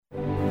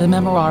the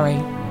Memorare.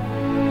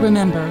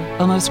 Remember,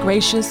 O most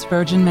gracious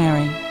Virgin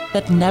Mary,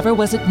 that never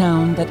was it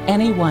known that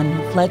anyone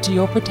who fled to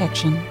your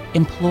protection,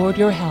 implored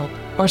your help,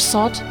 or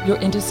sought your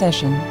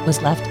intercession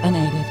was left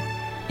unaided.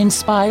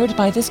 Inspired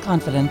by this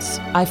confidence,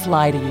 I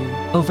fly to you,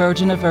 O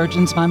Virgin of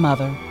Virgins, my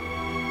Mother.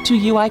 To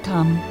you I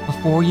come,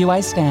 before you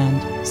I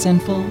stand,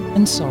 sinful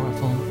and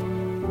sorrowful.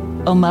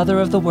 O Mother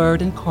of the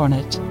Word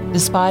incarnate,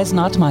 despise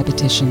not my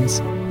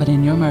petitions, but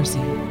in your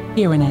mercy,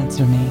 hear and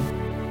answer me.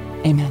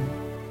 Amen.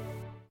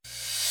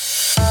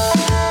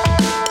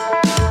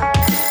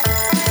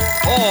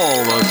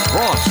 All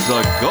across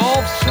the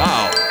Gulf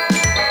South,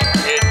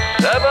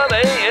 it's 7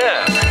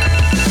 a.m.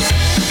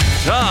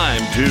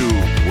 Time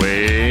to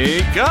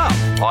wake up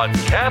on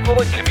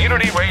Catholic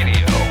Community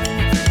Radio.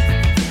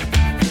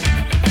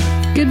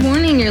 Good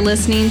morning. You're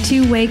listening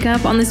to Wake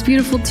Up on this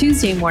beautiful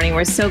Tuesday morning.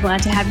 We're so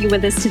glad to have you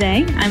with us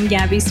today. I'm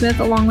Gabby Smith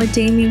along with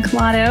Damien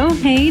Collado.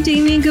 Hey,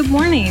 Damien, good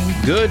morning.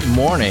 Good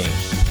morning.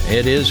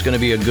 It is going to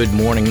be a good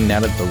morning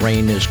now that the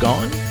rain is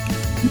gone.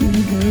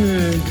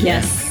 Mm-hmm.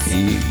 Yes.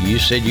 You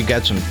said you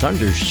got some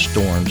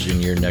thunderstorms in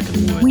your neck of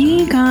the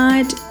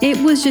woods. It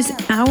was just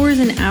hours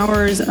and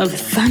hours of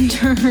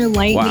thunder,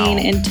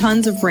 lightning, and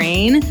tons of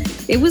rain.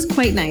 It was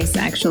quite nice,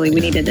 actually.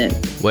 We needed it.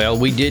 Well,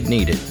 we did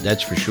need it,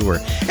 that's for sure.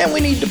 And we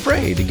need to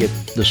pray to get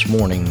this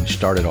morning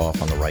started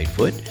off on the right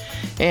foot.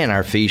 And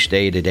our feast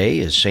day today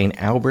is St.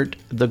 Albert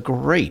the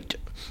Great.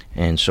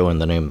 And so in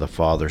the name of the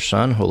Father,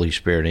 Son, Holy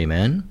Spirit,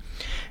 amen.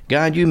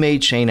 God, you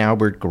made St.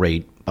 Albert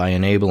great by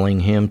enabling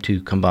him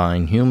to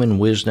combine human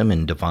wisdom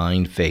and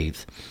divine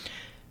faith.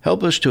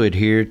 Help us to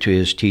adhere to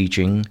his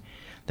teaching,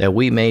 that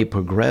we may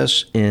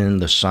progress in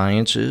the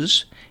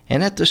sciences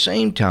and at the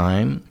same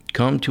time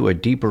come to a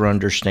deeper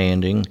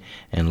understanding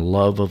and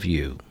love of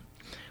you.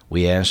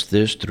 We ask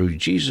this through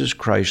Jesus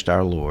Christ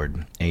our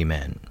Lord.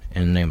 Amen.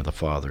 In the name of the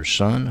Father,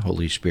 Son,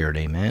 Holy Spirit,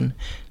 amen.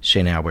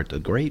 St. Albert the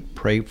Great,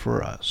 pray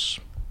for us.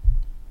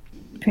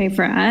 Pray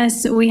for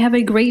us. We have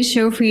a great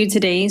show for you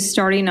today,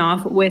 starting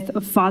off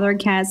with Father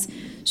Katz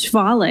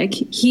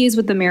Schwalik. He is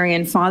with the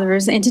Marian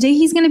Fathers, and today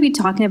he's going to be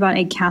talking about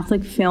a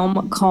Catholic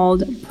film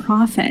called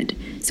Prophet.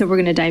 So we're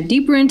going to dive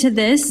deeper into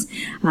this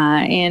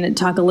and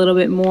talk a little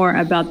bit more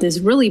about this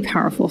really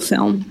powerful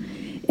film,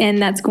 and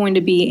that's going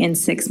to be in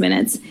 6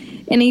 minutes.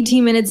 In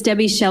 18 minutes,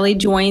 Debbie Shelley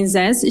joins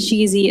us.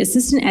 She is the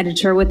assistant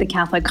editor with the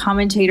Catholic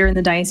Commentator in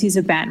the Diocese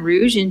of Baton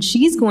Rouge, and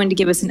she's going to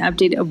give us an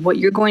update of what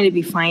you're going to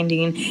be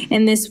finding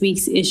in this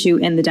week's issue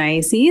in the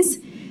diocese.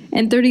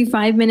 In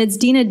 35 minutes,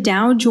 Dina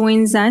Dow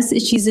joins us.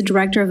 She's the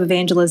Director of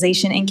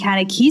Evangelization and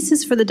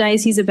Catechesis for the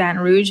Diocese of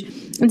Baton Rouge.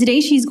 And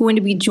today she's going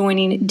to be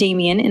joining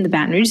Damien in the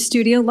Baton Rouge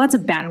studio. Lots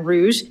of Baton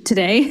Rouge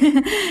today.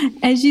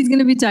 And she's going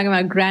to be talking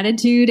about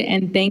gratitude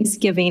and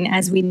Thanksgiving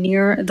as we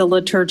near the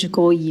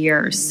liturgical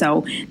year.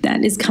 So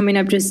that is coming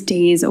up just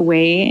days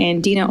away.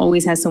 And Dina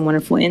always has some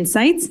wonderful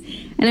insights.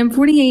 And in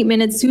 48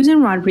 minutes,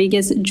 Susan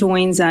Rodriguez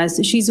joins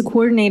us. She's a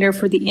coordinator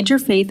for the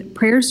Interfaith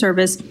Prayer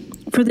Service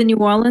for the New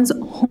Orleans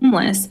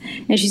homeless,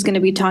 and she's going to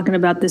be talking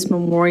about this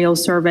memorial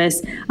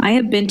service. I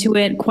have been to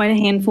it quite a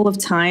handful of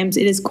times.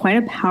 It is quite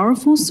a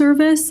powerful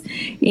service,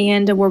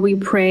 and where we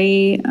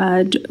pray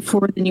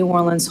for the New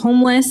Orleans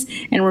homeless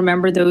and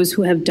remember those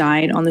who have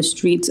died on the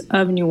streets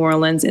of New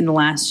Orleans in the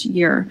last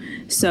year.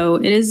 So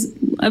it is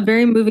a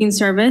very moving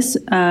service.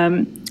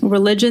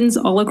 Religions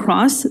all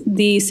across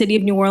the city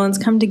of New Orleans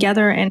come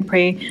together and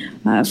pray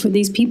for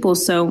these people.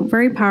 So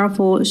very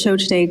powerful show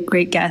today.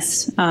 Great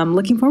guests.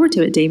 Looking forward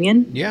to it,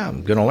 Damien. Yeah,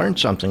 I'm going to learn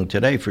something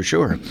today for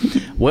sure.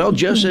 Well,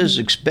 just as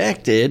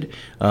expected,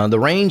 the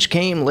rains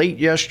came late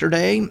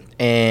yesterday,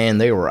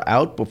 and they were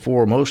out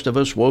before most of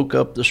us woke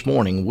up this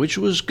morning, which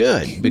was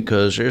good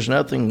because there's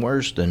nothing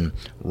worse than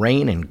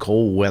rain and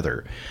cold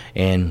weather.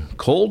 And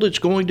cold it's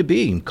going to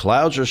be.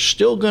 Clouds are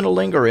still going to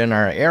linger in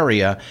our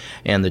area,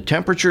 and the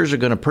temperatures are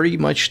going to pretty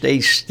much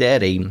stay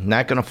steady,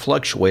 not going to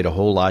fluctuate a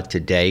whole lot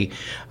today.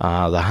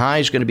 The high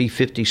is going to be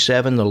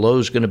 57, the low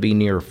is going to be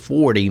near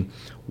 40.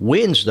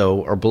 Winds,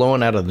 though, are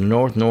blowing out of the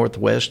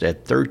north-northwest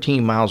at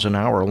 13 miles an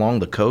hour along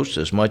the coast,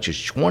 as much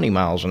as 20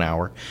 miles an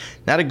hour.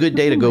 Not a good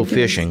day to go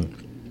fishing.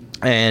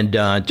 And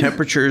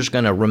temperature is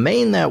going to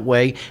remain that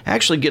way,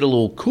 actually get a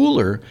little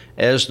cooler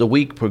as the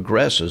week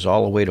progresses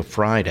all the way to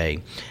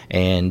Friday.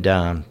 And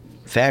in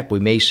fact, we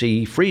may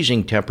see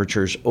freezing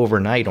temperatures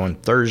overnight on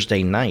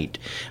Thursday night.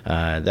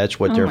 That's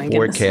what they're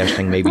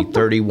forecasting, maybe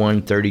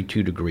 31,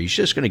 32 degrees.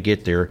 Just going to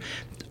get there.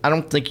 I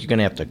don't think you're going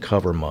to have to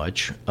cover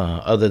much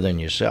other than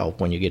yourself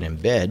when you get in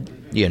bed.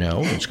 You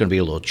know, it's going to be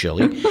a little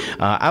chilly.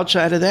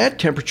 Outside of that,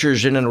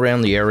 temperatures in and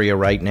around the area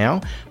right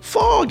now.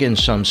 Fog in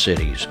some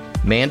cities.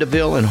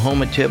 Mandeville and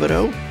Houma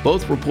Thibodaux,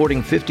 both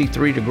reporting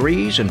 53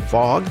 degrees and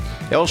fog.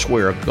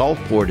 Elsewhere,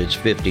 Gulfport is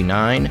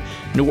 59,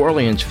 New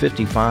Orleans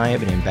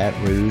 55, and in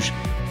Baton Rouge,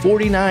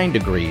 49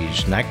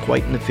 degrees, not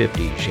quite in the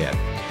 50s yet.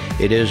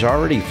 It is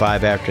already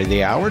 5 after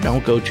the hour.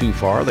 Don't go too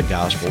far. The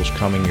gospel's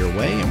coming your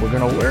way, and we're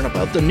going to learn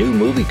about the new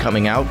movie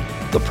coming out,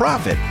 The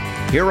Prophet,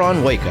 here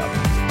on Wake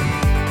Up.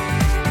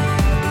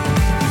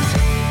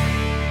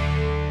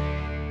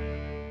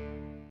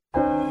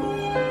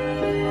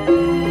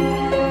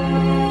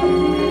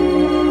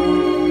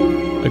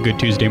 good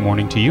Tuesday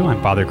morning to you.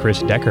 I'm Father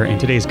Chris Decker, and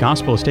today's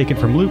Gospel is taken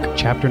from Luke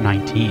chapter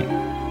 19.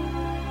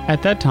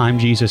 At that time,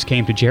 Jesus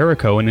came to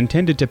Jericho and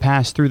intended to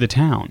pass through the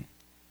town.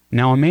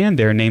 Now a man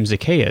there named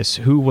Zacchaeus,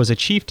 who was a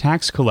chief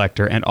tax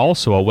collector and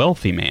also a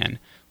wealthy man,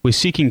 was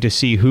seeking to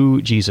see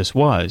who Jesus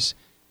was,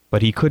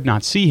 but he could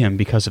not see him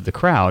because of the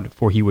crowd,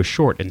 for he was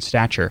short in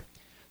stature.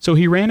 So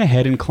he ran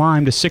ahead and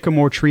climbed a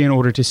sycamore tree in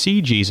order to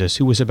see Jesus,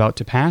 who was about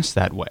to pass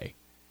that way.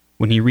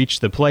 When he reached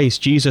the place,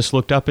 Jesus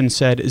looked up and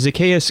said,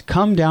 "Zacchaeus,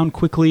 come down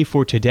quickly,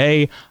 for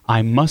today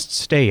I must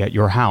stay at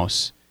your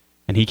house."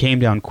 And he came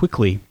down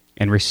quickly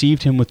and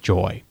received him with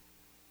joy.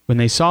 When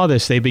they saw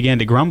this, they began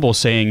to grumble,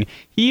 saying,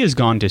 "He is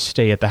gone to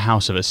stay at the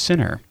house of a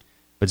sinner."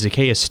 But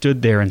Zacchaeus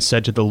stood there and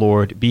said to the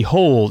Lord,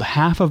 "Behold,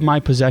 half of my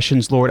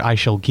possessions, Lord, I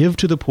shall give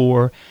to the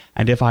poor,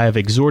 and if I have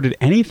extorted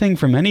anything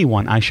from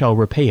anyone, I shall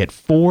repay it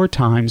 4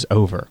 times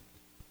over."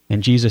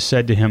 And Jesus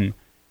said to him,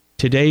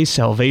 "Today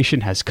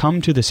salvation has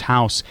come to this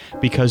house,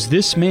 because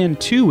this man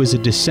too is a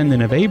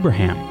descendant of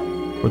Abraham.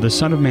 For the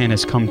Son of Man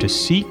has come to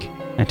seek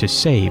and to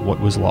save what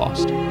was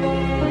lost."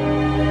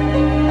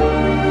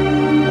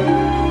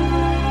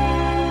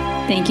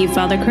 Thank you,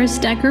 Father Chris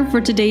Decker,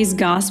 for today's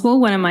gospel,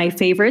 one of my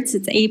favorites.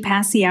 It's 8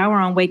 past the hour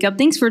on Wake Up.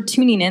 Thanks for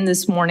tuning in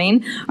this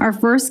morning. Our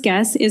first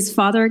guest is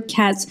Father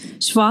Katz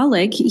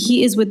Schwalik.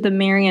 He is with the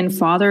Marian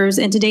Fathers,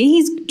 and today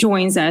he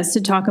joins us to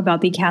talk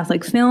about the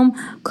Catholic film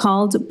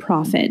called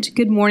Prophet.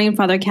 Good morning,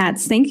 Father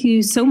Katz. Thank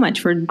you so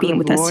much for being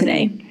with us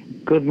today.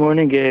 Good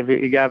morning,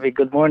 Gabby.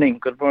 Good morning.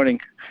 Good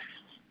morning.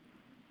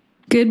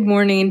 Good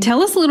morning.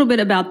 Tell us a little bit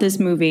about this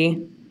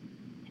movie.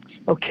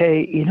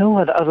 Okay, you know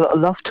what? I'd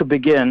love to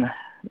begin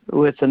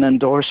with an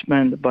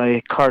endorsement by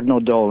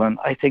Cardinal Dolan.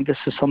 I think this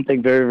is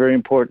something very, very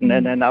important,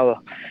 and then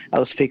I'll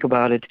speak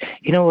about it.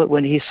 You know what?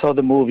 When he saw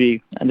the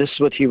movie, and this is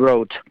what he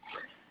wrote,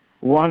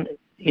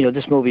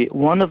 this movie,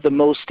 one of the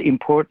most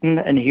important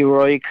and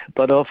heroic,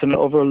 but often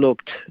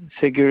overlooked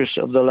figures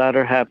of the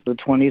latter half of the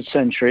 20th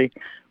century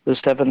was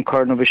Stefan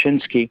Cardinal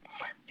Wyszynski,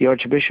 the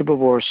Archbishop of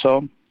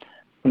Warsaw,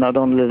 who not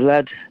only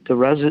led the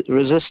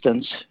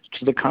resistance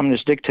to the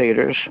communist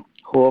dictators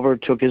who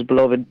overtook his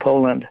beloved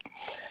Poland,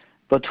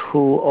 but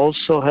who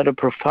also had a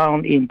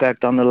profound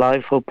impact on the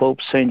life of Pope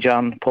St.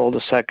 John Paul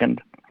II.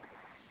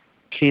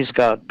 Please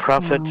God,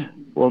 Prophet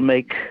will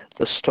make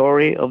the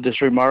story of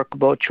this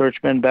remarkable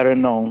churchman better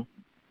known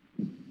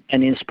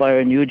and inspire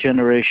a new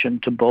generation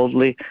to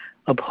boldly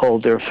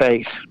uphold their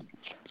faith.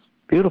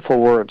 Beautiful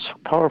words,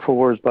 powerful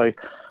words by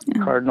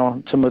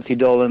Cardinal Timothy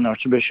Dolan,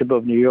 Archbishop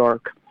of New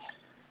York.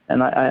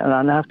 And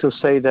I have to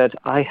say that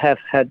I have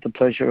had the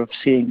pleasure of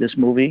seeing this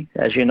movie,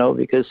 as you know,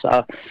 because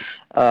I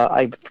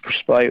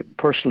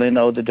personally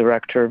know the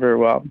director very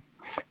well.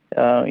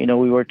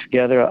 We were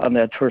together on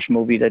that first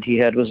movie that he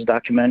had, was a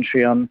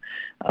documentary on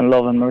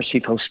Love and Mercy,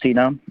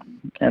 Faustina.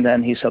 And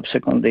then he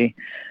subsequently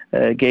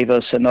gave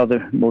us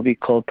another movie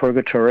called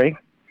Purgatory.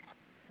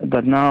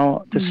 But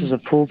now this is a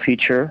full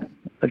feature,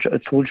 a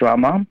full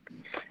drama.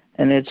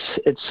 And it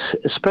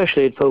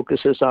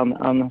focuses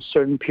on a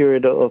certain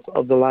period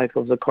of the life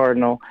of the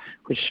Cardinal,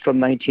 which is from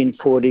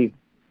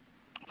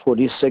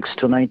 1946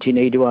 to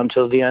 1981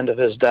 till the end of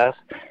his death.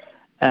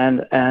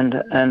 And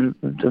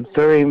the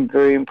very,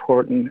 very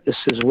important is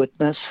his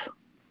witness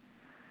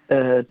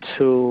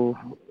to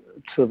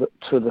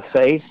the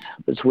faith,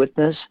 his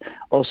witness,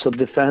 also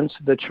defense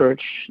of the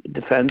church,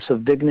 defense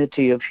of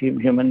dignity of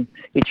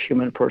each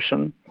human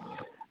person,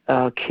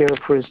 care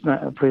for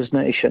his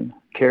nation,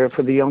 care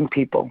for the young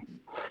people.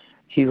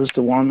 He was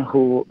the one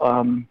who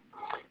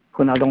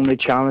not only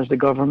challenged the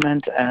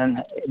government,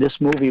 and this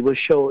movie will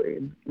show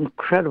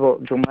incredible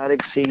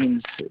dramatic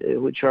scenes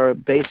which are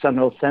based on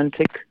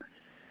authentic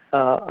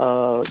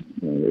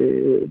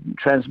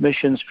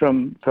transmissions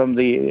from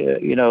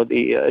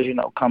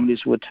the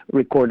communists would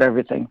record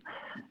everything,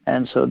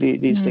 and so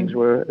these things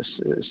were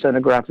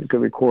stenographically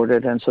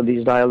recorded, and so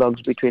these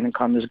dialogues between the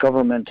communist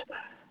government,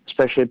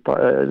 especially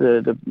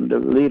the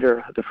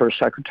leader, the first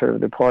secretary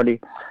of the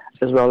party,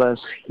 as well as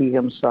he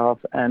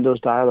himself, and those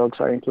dialogues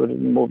are included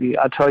in the movie.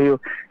 I tell you,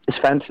 it's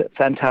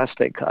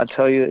fantastic. I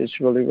tell you, it's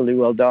really, really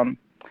well done.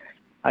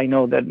 I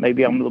know that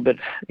maybe I'm a little bit,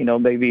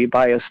 maybe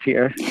biased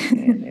here,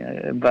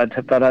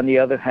 but on the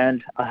other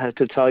hand, I have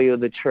to tell you,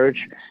 the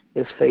church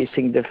is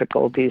facing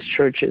difficulties.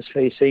 Church is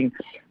facing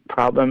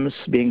problems,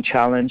 being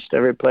challenged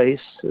every place,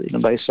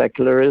 by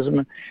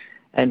secularism,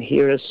 and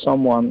here is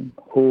someone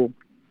who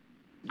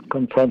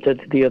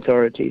confronted the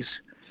authorities.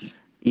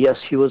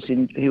 Yes, he was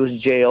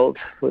jailed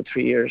for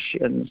 3 years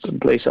and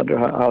placed under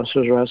house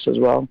arrest as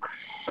well.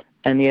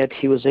 And yet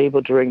he was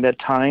able during that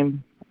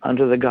time,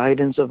 under the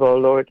guidance of our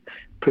Lord,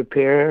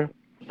 prepare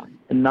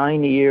a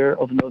 9-year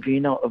of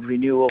novena of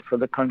renewal for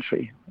the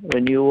country.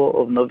 Renewal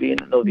of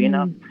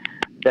novena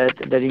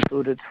that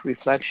included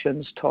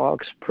reflections,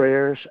 talks,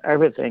 prayers,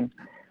 everything,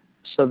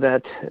 so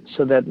that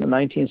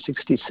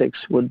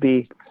 1966 would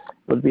be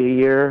a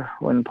year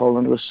when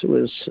Poland was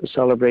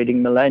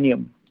celebrating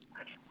millennium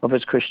of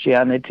its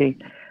Christianity,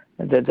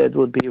 and that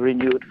would be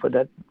renewed for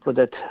that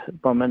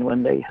moment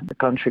when the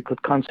country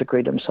could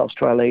consecrate themselves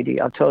to Our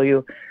Lady. I'll tell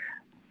you,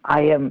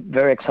 I am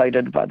very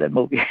excited about that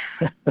movie,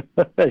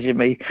 as you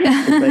may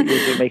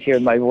hear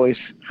in my voice.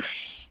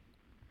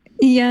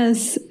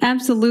 Yes,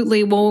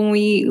 absolutely. Well, when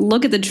we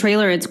look at the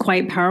trailer, it's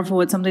quite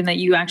powerful. It's something that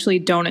you actually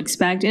don't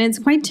expect, and it's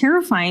quite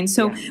terrifying.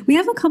 So we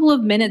have a couple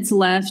of minutes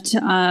left.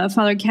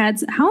 Father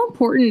Katz, how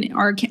important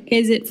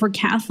is it for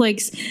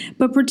Catholics,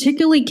 but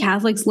particularly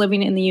Catholics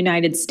living in the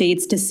United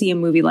States, to see a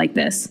movie like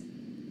this?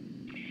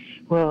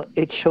 Well,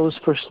 it shows,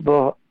 first of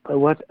all,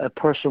 what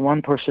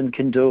one person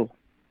can do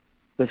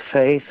with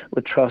faith,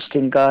 with trust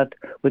in God,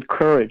 with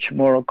courage,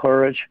 moral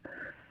courage,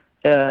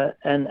 and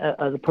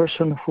the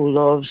person who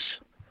loves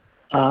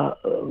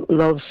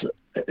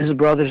his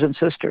brothers and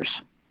sisters,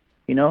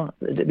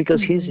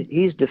 because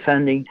he's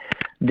defending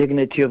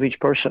dignity of each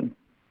person,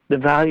 the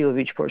value of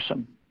each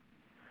person.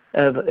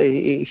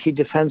 He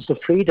defends the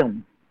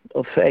freedom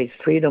of faith,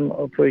 freedom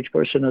for each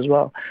person as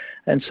well,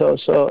 and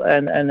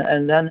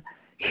and then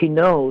he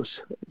knows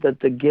that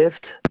the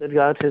gift that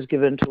God has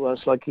given to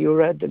us, like you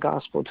read the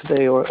gospel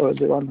today, or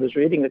the one who's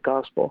reading the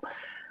gospel,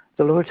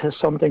 the Lord has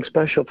something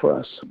special for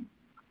us.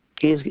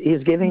 He's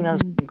giving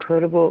us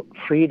incredible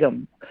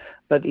freedom,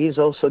 but he's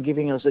also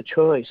giving us a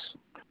choice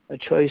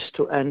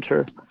to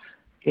enter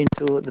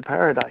into the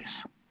paradise.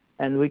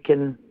 And we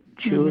can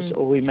choose,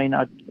 or we may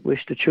not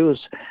wish to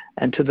choose.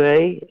 And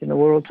today, in the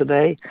world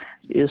today,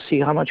 you see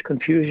how much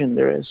confusion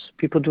there is.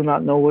 People do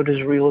not know what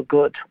is real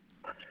good.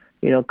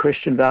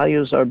 Christian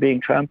values are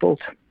being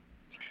trampled,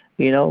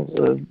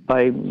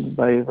 by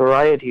a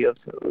variety of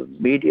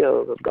media,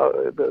 of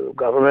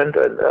government,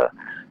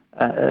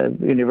 and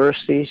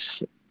universities,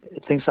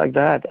 things like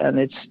that. And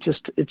it's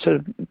a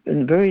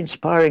very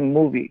inspiring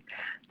movie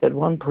that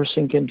one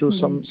person can do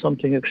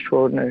something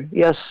extraordinary.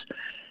 Yes,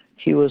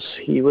 he was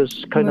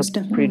kind of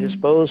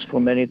predisposed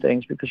for many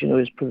things because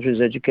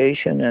his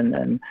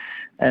education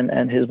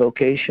and his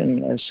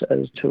vocation as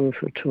to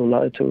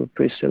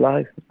priestly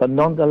life. But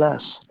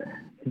nonetheless,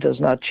 it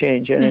does not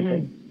change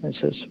anything. It's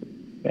just,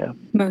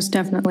 most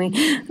definitely.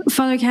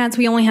 Father Katz,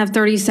 we only have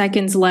 30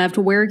 seconds left.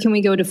 Where can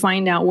we go to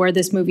find out where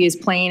this movie is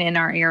playing in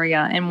our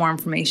area and more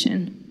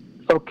information?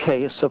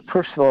 Okay, so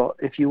first of all,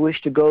 if you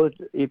wish to go,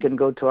 you can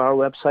go to our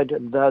website,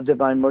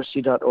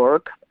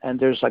 thedivinemercy.org, and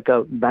there's like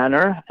a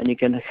banner, and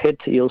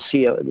you'll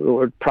see a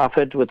word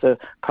prophet with a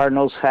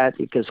cardinal's hat.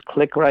 You can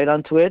click right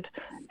onto it,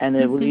 and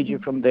it will lead you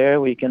from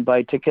there where you can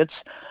buy tickets.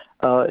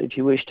 If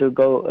you wish to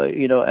go,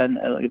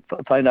 and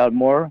find out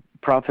more,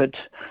 Prophet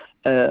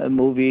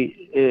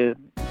movie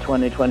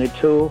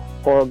 2022,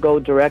 or go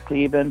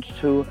directly even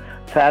to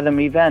Fathom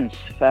Events,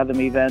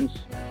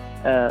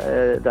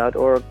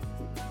 fathomevents.org.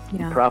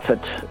 Prophet.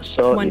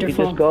 So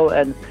wonderful. You just go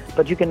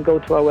but you can go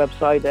to our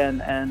website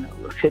and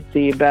hit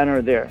the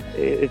banner there.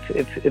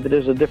 If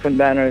there's a different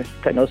banner,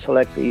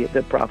 select the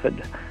Prophet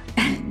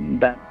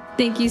banner.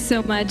 Thank you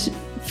so much,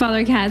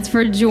 Father Katz,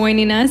 for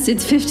joining us.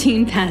 It's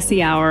 15 past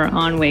the hour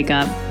on Wake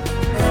Up.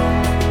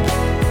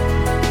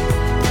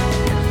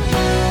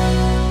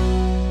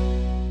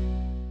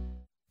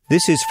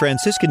 This is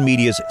Franciscan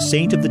Media's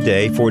Saint of the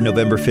Day for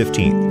November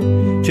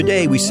 15th.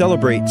 Today we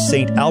celebrate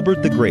Saint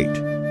Albert the Great.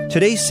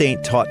 Today's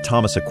saint taught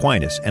Thomas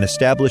Aquinas and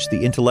established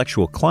the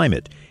intellectual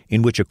climate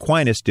in which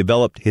Aquinas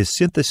developed his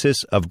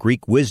synthesis of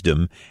Greek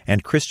wisdom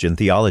and Christian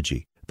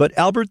theology. But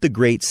Albert the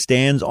Great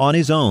stands on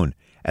his own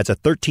as a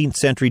 13th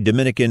century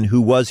Dominican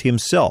who was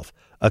himself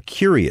a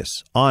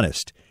curious,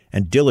 honest,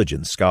 and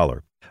diligent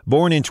scholar.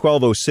 Born in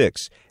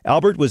 1206,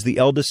 Albert was the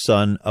eldest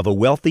son of a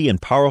wealthy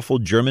and powerful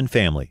German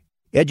family.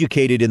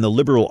 Educated in the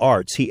liberal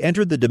arts, he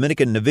entered the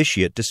Dominican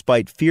novitiate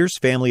despite fierce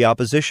family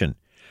opposition.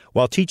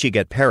 While teaching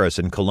at Paris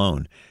and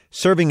Cologne,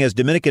 serving as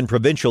Dominican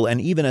provincial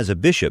and even as a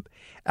bishop,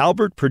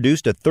 Albert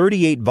produced a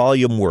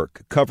 38-volume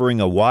work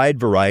covering a wide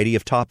variety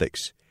of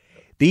topics.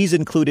 These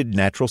included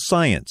natural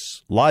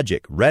science,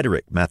 logic,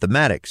 rhetoric,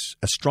 mathematics,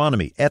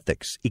 astronomy,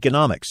 ethics,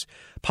 economics,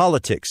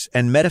 politics,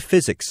 and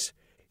metaphysics.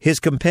 His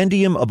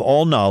compendium of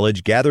all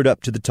knowledge gathered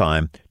up to the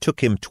time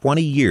took him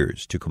 20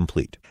 years to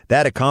complete.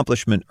 That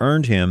accomplishment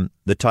earned him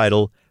the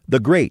title The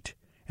Great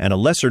and a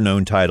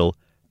lesser-known title,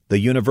 the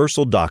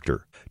Universal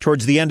Doctor.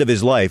 Towards the end of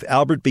his life,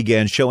 Albert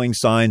began showing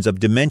signs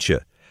of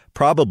dementia,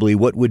 probably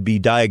what would be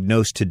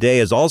diagnosed today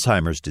as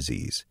Alzheimer's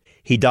disease.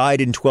 He died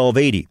in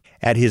 1280.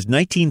 At his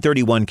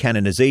 1931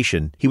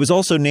 canonization, he was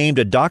also named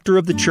a Doctor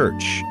of the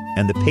Church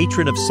and the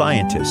patron of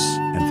scientists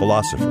and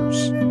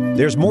philosophers.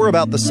 There's more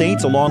about the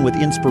saints along with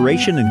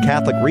inspiration and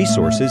Catholic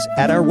resources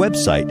at our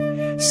website,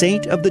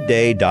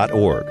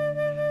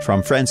 saintoftheday.org.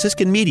 From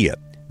Franciscan Media,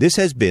 this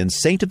has been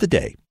Saint of the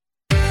Day.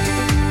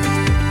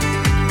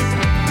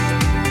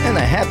 And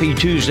a happy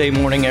Tuesday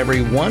morning,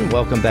 everyone.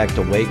 Welcome back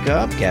to Wake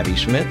Up. Gabby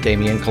Smith,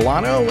 Damian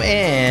Colano,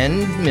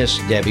 and Miss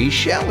Debbie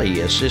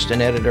Shelley,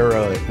 assistant editor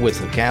with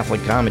the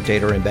Catholic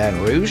Commentator in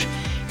Baton Rouge,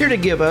 here to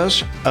give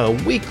us a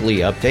weekly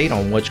update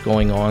on what's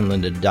going on in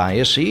the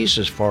diocese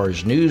as far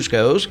as news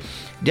goes.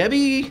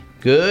 Debbie,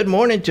 good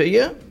morning to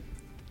you.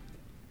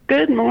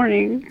 Good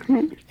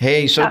morning.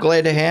 Hey, so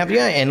glad to have you.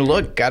 And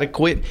look, got to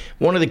quit.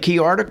 One of the key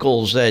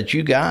articles that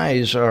you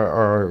guys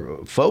are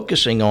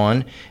focusing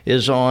on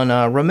is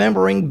on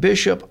remembering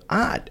Bishop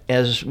Ott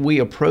as we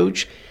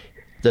approach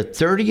the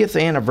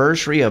 30th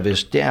anniversary of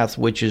his death,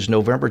 which is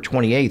November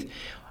 28th.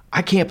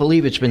 I can't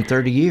believe it's been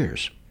 30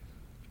 years.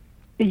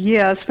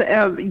 Yes,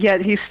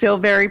 yet he's still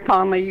very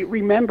fondly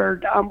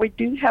remembered. We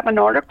do have an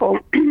article.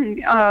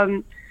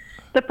 The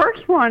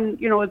first one,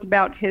 is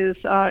about his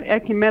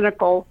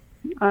ecumenical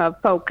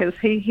focus.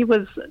 He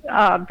was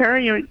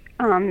very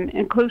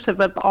inclusive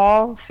of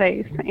all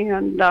faiths,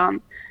 and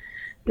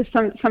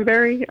some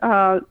very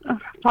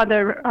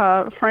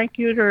Father Frank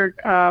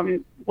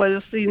Uter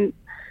was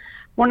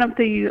one of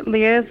the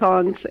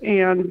liaisons,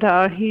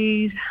 and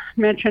he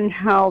mentioned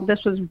how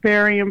this was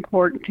very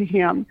important to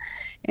him.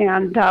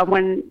 And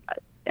when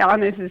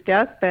on his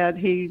deathbed,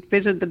 he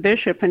visited the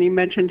bishop, and he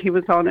mentioned he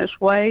was on his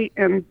way,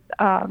 and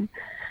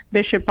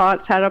Bishop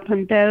Ott sat up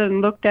in bed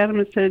and looked at him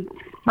and said,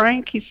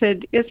 "Frank," he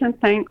said, "isn't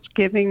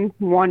Thanksgiving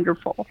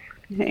wonderful?"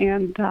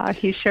 And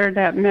he shared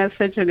that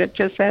message, and it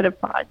just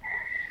edified.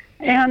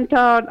 And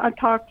I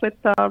talked with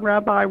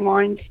Rabbi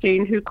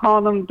Weinstein, who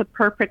called him the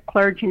perfect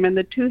clergyman.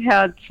 The two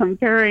had some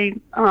very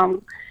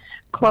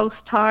close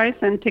ties,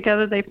 and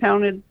together they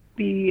founded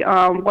the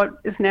what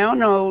is now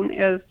known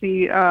as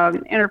the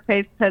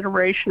Interfaith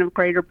Federation of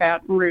Greater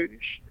Baton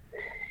Rouge.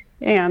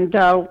 And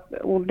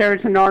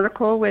there's an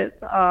article with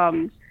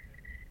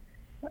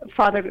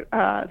Father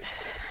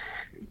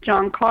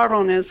John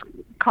Carville in his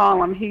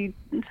column. He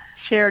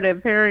shared a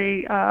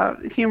very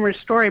humorous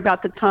story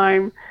about the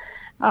time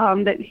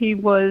that he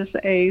was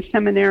a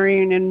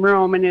seminarian in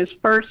Rome, and his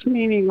first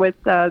meeting with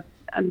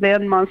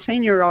then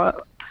Monsignor,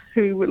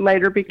 who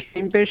later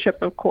became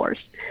bishop, of course.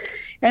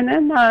 And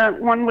then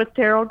one with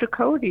Daryl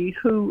Ducote,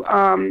 who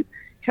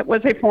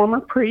was a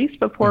former priest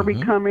before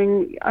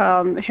becoming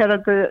head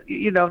of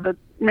the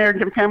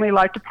Marriage and Family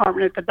Life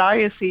Department at the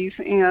diocese.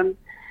 And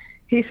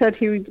he said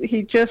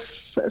he just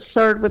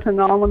served with an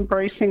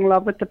all-embracing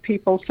love with the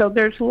people. So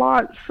there's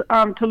lots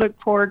to look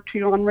forward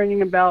to on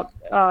reading about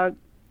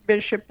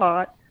Bishop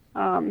Ott,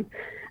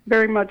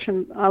 very much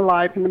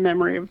alive in the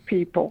memory of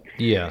people.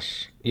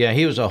 Yes. Yeah,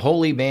 he was a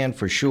holy man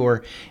for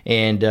sure,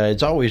 and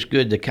it's always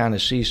good to kind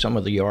of see some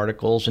of the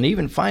articles and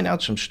even find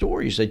out some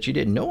stories that you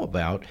didn't know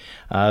about.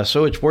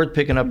 So it's worth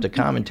picking up the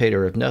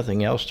Commentator, if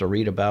nothing else, to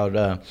read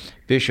about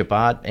Bishop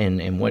Ott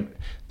and what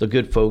the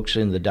good folks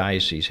in the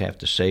diocese have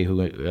to say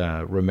who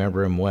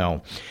remember him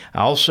well.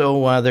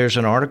 Also, there's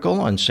an article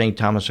on St.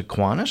 Thomas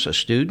Aquinas, a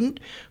student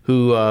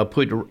who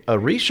put a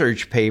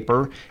research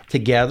paper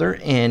together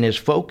and is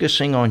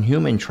focusing on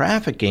human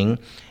trafficking,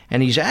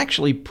 and he's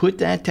actually put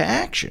that to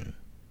action.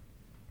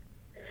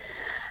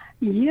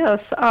 Yes,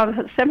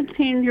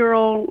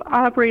 17-year-old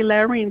Aubrey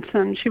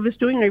Larrington, she was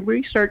doing a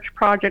research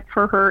project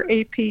for her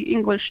AP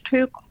English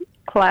 2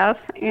 class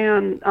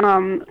and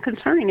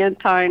concerning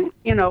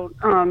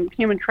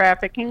human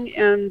trafficking,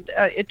 and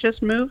it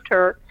just moved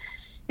her.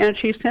 And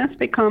she's since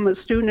become a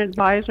student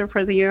advisor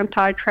for the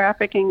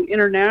Anti-Trafficking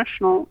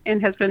International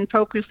and has been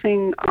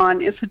focusing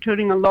on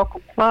instituting a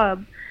local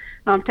club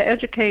to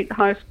educate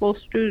high school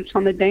students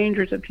on the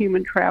dangers of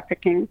human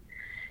trafficking.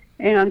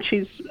 And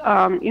she's,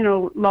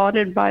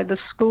 lauded by the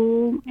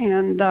school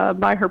and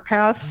by her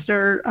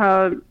pastor,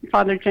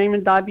 Father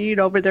Jamin David,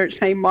 over there at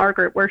St.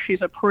 Margaret, where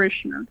she's a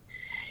parishioner.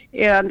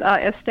 And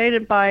as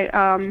stated by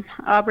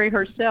Aubrey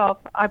herself,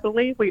 I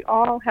believe we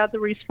all have the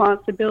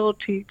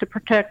responsibility to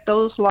protect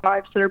those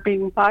lives that are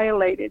being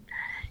violated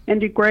and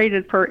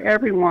degraded, for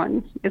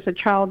everyone is a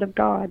child of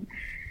God.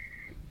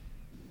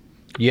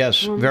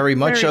 Yes, very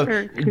much so.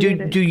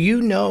 Do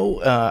you know,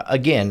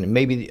 again,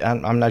 maybe,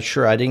 I'm not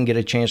sure, I didn't get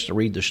a chance to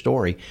read the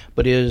story,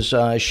 but is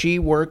she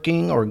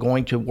working or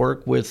going to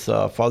work with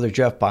Father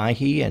Jeff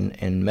Bahi and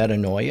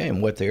Metanoia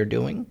and what they're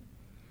doing?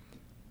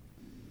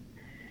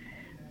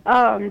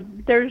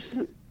 There's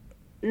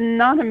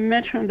not a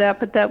mention of that,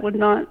 but that would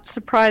not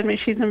surprise me.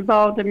 She's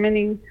involved in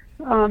many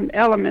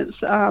elements.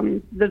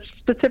 The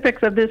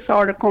specifics of this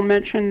article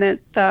mention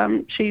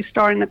that she's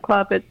starting the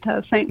club at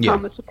St.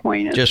 Thomas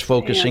Aquinas. Just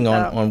focusing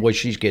on what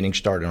she's getting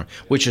started on,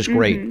 which is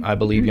great. I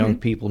believe young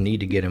people need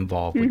to get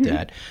involved with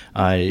that.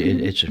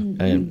 It's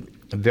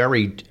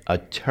a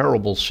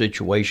terrible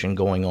situation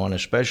going on,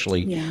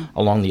 especially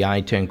along the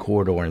I-10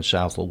 corridor in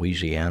South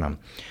Louisiana.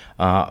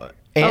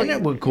 And,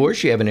 of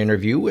course, you have an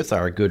interview with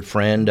our good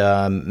friend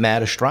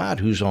Matt Estrad,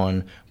 who's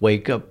on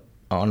Wake Up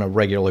on a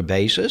regular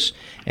basis,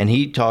 and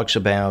he talks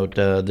about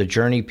the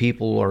journey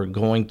people are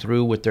going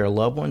through with their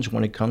loved ones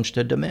when it comes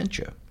to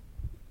dementia.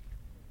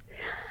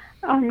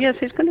 Yes,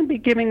 he's going to be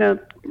giving a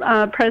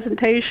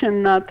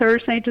presentation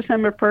Thursday,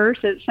 December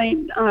 1st at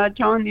St.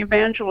 John the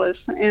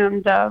Evangelist,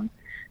 and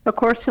of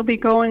course he'll be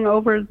going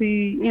over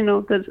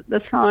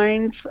the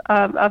signs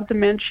of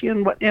dementia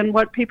and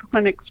what people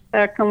can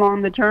expect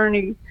along the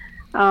journey.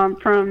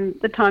 From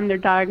the time they're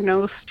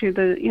diagnosed to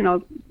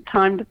the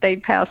time that they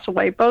pass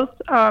away. Both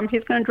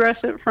he's going to address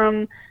it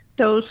from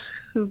those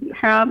who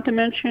have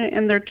dementia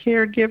and their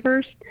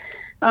caregivers,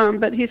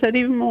 But he said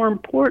even more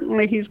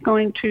importantly, he's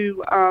going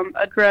to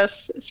address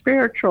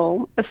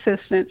spiritual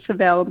assistance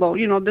available,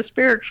 the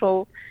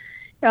spiritual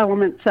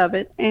elements of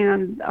it.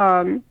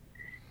 And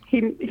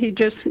he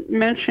just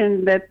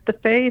mentioned that the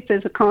faith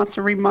is a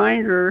constant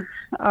reminder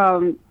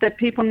that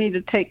people need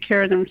to take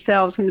care of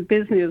themselves in the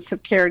business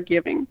of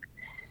caregiving.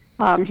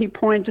 He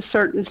pointed to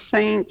certain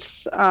saints,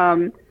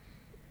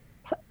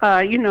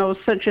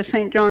 such as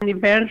St. John the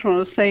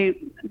Evangelist,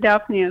 St.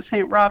 Daphne,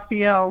 St.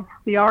 Raphael,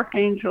 the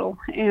Archangel,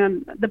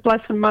 and the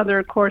Blessed Mother,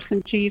 of course,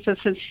 and Jesus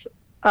is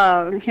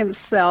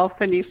himself.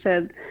 And he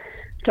said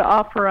to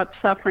offer up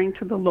suffering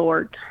to the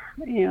Lord,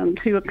 and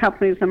who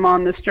accompanies them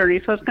on this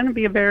journey. So it's going to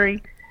be a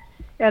very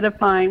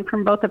edifying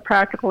from both a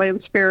practical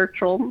and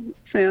spiritual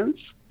sense.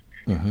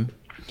 Mm-hmm.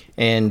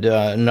 And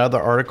another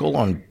article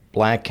on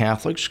Black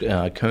Catholics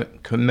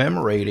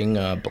commemorating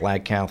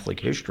Black Catholic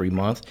History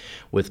Month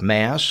with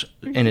Mass,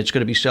 and it's going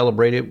to be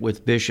celebrated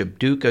with Bishop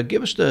Duca.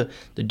 Give us the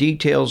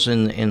details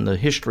in the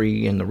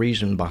history and the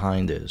reason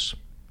behind this.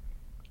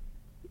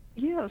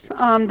 Yes,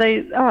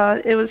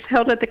 it was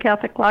held at the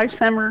Catholic Life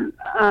Center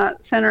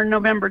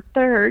November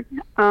 3rd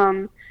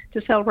to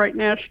celebrate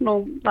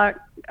National Black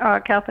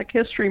Catholic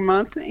History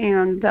Month,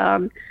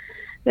 and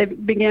they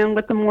began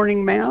with the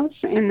morning mass,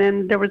 and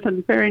then there was a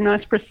very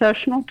nice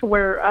processional to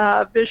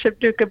where Bishop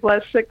Duca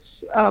blessed 6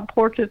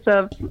 portraits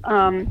of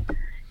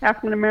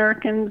African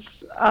Americans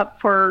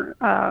up for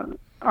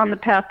on the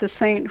path to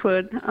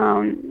sainthood: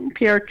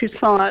 Pierre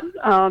Toussaint,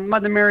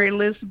 Mother Mary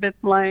Elizabeth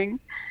Lang,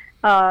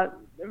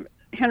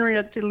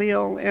 Henriette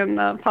DeLille,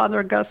 and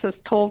Father Augustus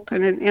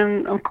Tolton,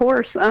 and of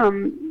course,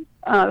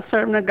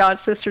 Servant of God,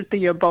 Sister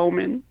Thea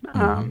Bowman.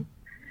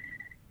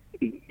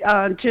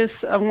 Just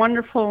a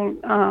wonderful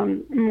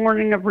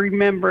morning of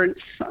remembrance.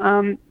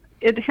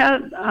 It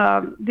had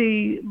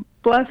the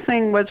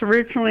blessing was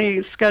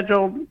originally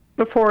scheduled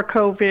before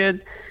COVID,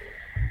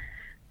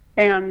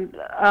 and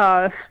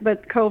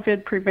but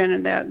COVID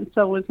prevented that, and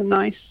so it was a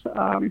nice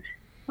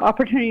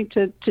opportunity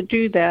to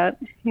do that.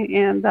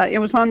 And it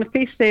was on the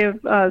feast day of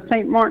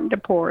St. Martin de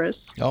Porres.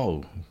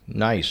 Oh,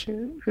 nice.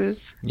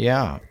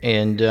 Yeah,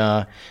 and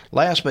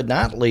last but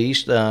not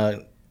least,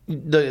 the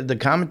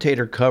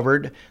commentator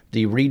covered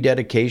the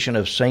rededication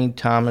of St.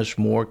 Thomas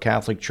More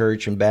Catholic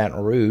Church in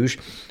Baton Rouge,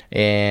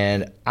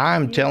 and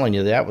I'm telling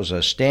you, that was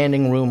a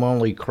standing room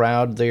only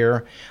crowd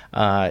there.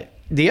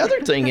 The other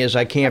thing is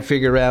I can't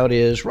figure out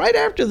is right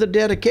after the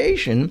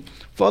dedication,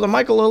 Father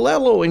Michael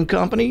Alello and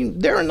company,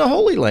 they're in the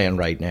Holy Land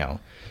right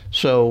now.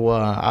 So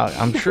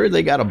I'm sure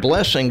they got a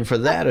blessing for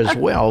that as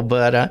well.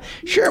 But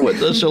share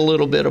with us a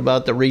little bit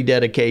about the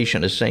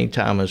rededication of St.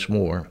 Thomas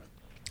More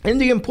and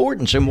the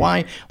importance and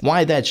why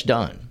that's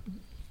done.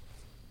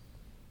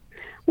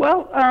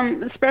 Well,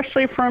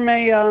 especially from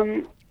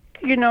a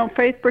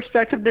faith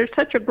perspective, there's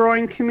such a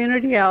growing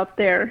community out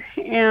there,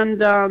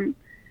 and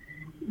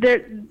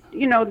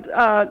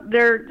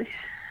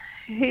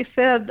he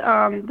said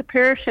the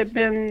parish had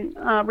been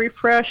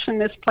refreshed in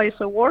this place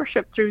of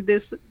worship through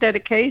this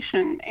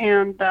dedication,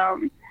 and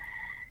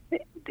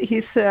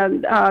he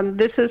said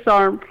this is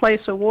our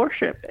place of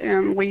worship,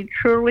 and we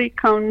truly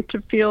come to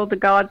feel the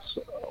God's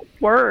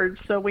word,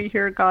 so we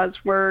hear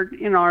God's word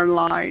in our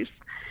lives.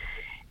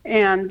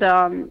 And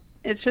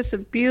it's just a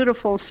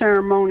beautiful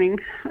ceremony,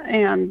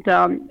 and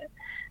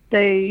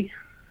they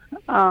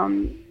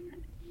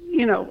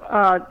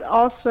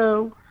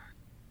also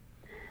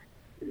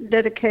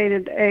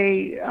dedicated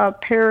a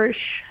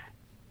parish.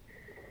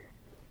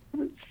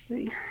 Let's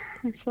see.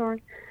 I'm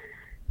sorry.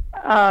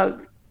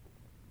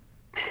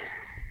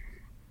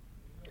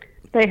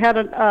 They had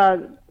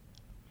a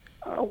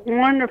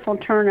wonderful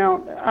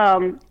turnout.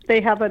 They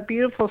have a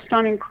beautiful,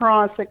 stunning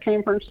cross that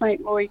came from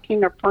St. Louis,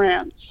 King of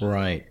France.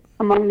 Right.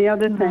 Among the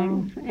other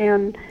things.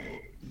 And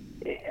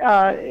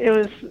it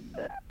was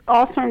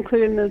also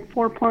included in the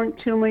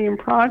 $4.2 million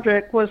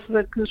project was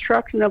the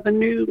construction of a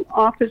new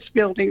office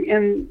building.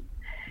 And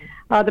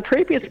the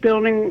previous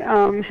building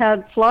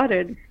had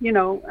flooded.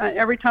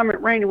 Every time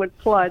it rained, it would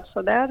flood.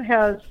 So that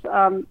has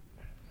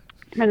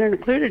been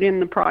included in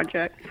the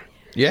project.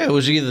 Yeah, it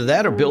was either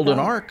that or build an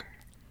ark.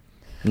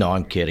 No,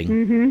 I'm kidding.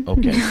 Mm-hmm.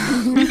 Okay.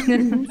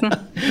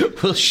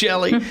 Well,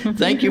 Shelley,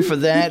 thank you for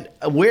that.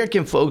 Where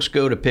can folks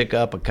go to pick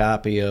up a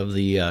copy of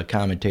the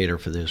commentator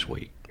for this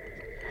week?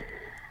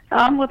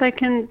 Well, they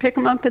can pick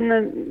them up in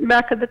the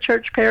back of the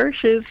church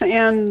parishes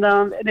and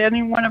at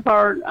any one of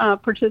our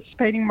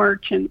participating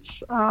merchants.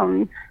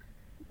 And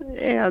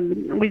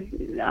we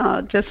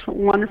just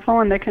wonderful,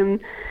 and they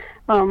can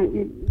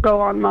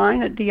go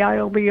online at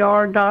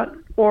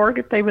diobr.org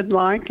if they would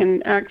like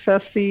and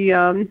access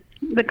the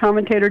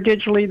commentator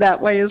digitally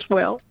that way as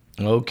well.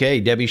 Okay,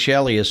 Debbie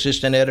Shelley,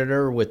 assistant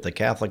editor with the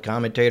Catholic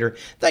Commentator.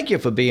 Thank you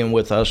for being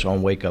with us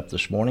on Wake Up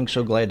this morning.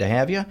 So glad to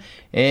have you,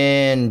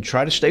 and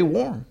try to stay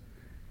warm.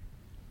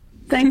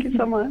 Thank you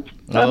so much.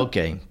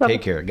 Okay,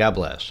 take care. God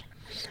bless.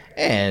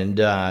 And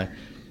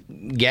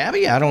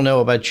Gabby, I don't know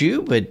about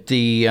you, but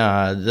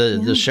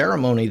the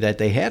ceremony that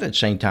they had at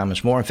St.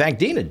 Thomas More. In fact,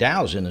 Dina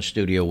Dow's in the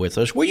studio with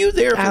us. Were you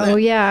there for that? Oh,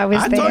 yeah, I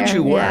was there. I thought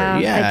you were.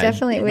 Yeah, I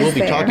definitely was We'll be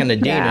there. talking to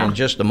Dina in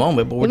just a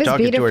moment, but we're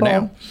talking beautiful. to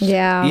her now.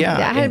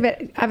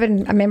 Yeah. I've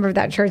been a member of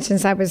that church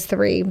since I was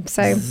 3.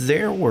 So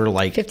there were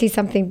like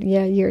 50-something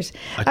years.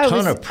 A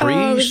ton of priests.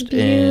 Oh, it was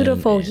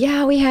beautiful.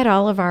 Yeah, we had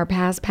all of our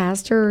past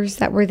pastors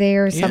that were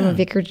there. Some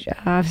vicar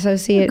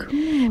associate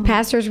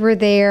pastors were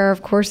there.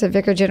 Of course, the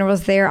vicar general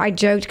was there. I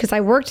joked because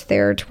I worked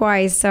there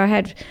twice, so I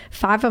had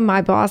 5 of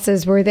my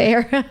bosses were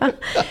there.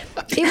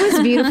 It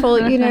was beautiful,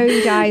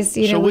 you guys.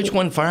 So which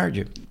one fired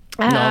you?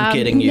 No, I'm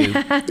kidding you.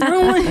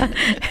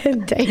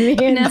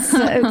 Damien,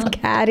 so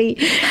catty.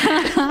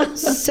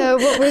 So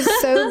what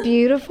was so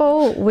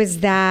beautiful was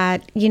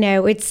that,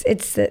 it's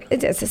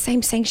the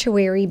same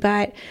sanctuary,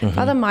 but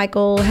Father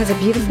Michael has a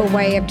beautiful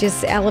way of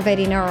just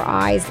elevating our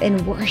eyes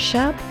in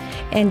worship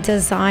and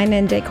design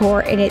and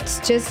decor, and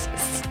it's just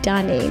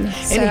stunning.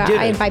 So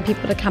I invite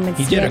people to come and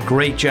see it. He did a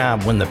great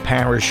job when the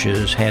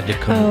parishes had to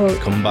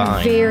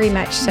combine. Very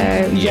much so.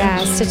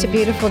 Yes, such a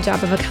beautiful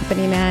job of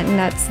accompaniment, and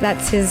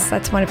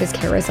that's one of his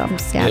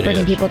charisms. Yeah,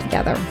 bringing people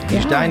together.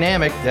 He's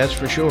dynamic, that's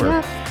for sure.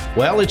 Yep.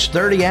 Well, it's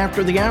 30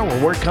 after the hour.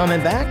 We're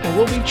coming back, and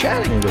we'll be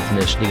chatting with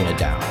Miss Dina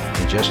Dow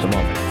in just a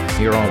moment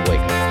here on Wake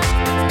Up.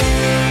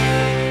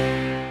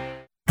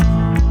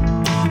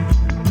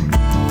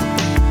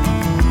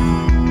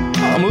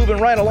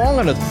 Moving right along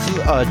on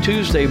a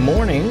Tuesday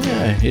morning.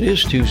 It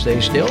is Tuesday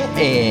still,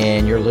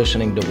 and you're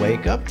listening to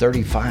Wake Up,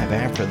 35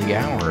 after the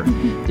hour.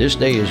 This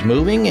day is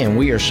moving, and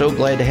we are so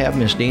glad to have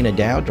Miss Dina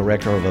Dow,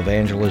 Director of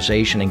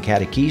Evangelization and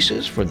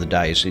Catechesis for the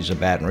Diocese of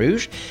Baton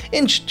Rouge,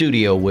 in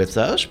studio with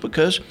us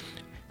because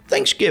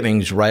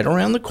Thanksgiving's right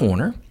around the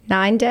corner.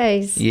 9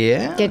 days.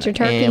 Yeah. Get your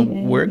turkey.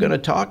 And we're going to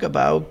talk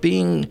about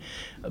being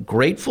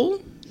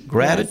grateful,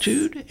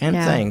 gratitude, and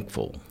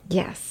thankful.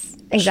 Yes.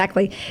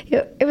 Exactly.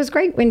 It was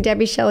great when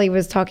Debbie Shelley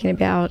was talking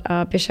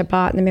about Bishop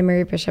Ott and the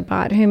memory of Bishop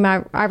Ott, whom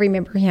I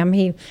remember him.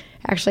 He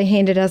actually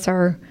handed us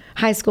our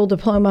high school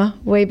diploma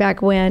way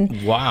back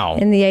when. Wow.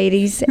 In the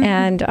 80s.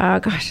 And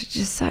gosh,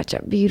 just such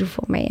a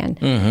beautiful man.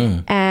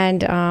 Mm-hmm.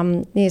 And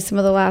some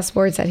of the last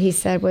words that he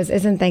said was,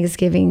 "Isn't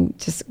Thanksgiving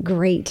just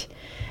great?"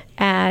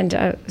 And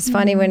it's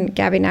funny when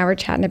Gabby and I were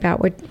chatting about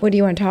what do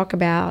you want to talk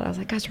about? I was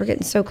like, gosh, we're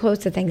getting so close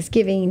to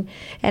Thanksgiving.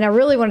 And I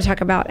really want to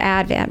talk about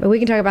Advent, but we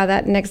can talk about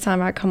that next time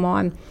I come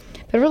on.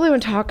 But I really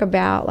want to talk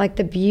about like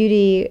the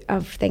beauty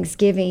of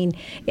Thanksgiving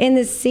in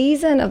the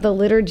season of the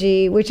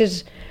liturgy, which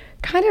is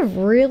kind of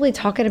really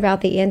talking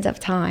about the end of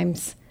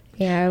times.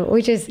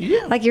 Which is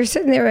like you're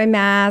sitting there in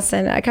Mass,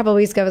 and a couple of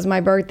weeks ago was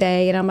my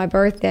birthday, and on my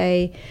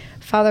birthday,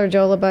 Father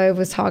Joel LeBeau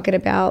was talking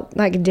about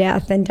like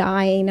death and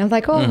dying. I'm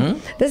like,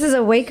 this is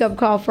a wake-up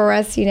call for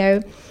us,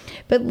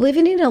 But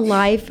living in a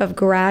life of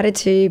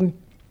gratitude,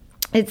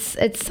 it's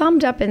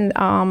summed up in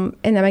the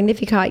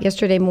Magnificat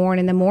yesterday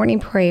morning, the morning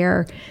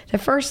prayer. The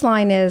first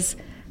line is,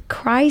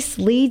 Christ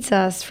leads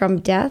us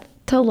from death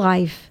to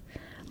life.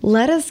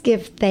 Let us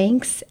give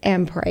thanks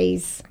and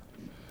praise.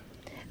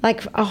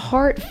 Like a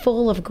heart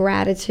full of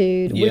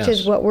gratitude, which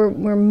is what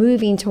we're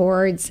moving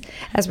towards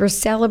as we're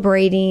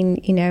celebrating,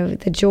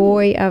 the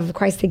joy of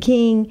Christ the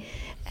King.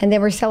 And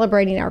then we're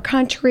celebrating our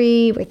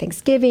country with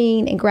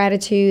thanksgiving and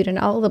gratitude and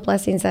all the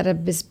blessings that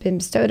have been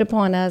bestowed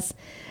upon us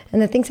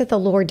and the things that the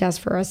Lord does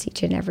for us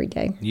each and every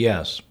day.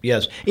 Yes.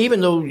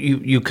 Even though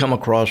you come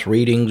across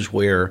readings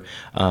where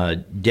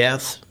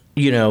death,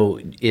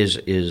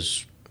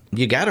 is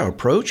you got to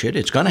approach it.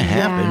 It's going to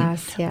happen.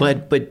 Yes.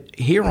 But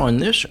here on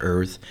this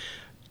earth,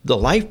 the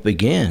life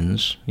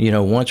begins,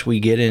 once we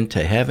get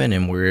into heaven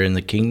and we're in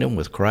the kingdom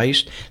with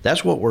Christ.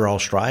 That's what we're all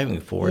striving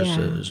for,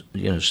 is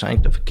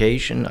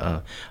sanctification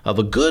of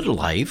a good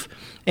life.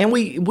 And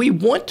we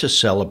want to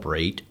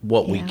celebrate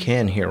what we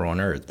can here on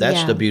earth.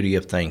 That's the beauty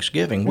of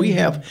Thanksgiving. We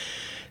have,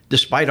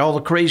 despite all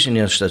the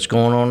craziness that's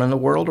going on in the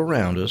world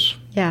around us,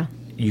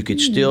 you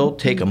could still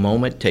take a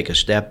moment, take a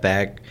step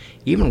back,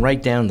 even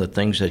write down the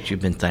things that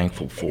you've been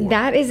thankful for.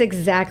 That is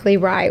exactly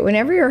right.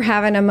 Whenever you're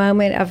having a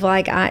moment of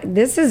like,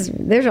 there's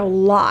a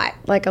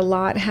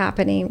lot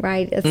happening,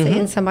 right? It's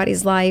in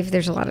somebody's life.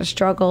 There's a lot of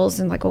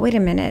struggles, and like, well, wait a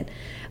minute.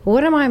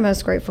 What am I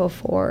most grateful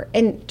for?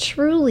 And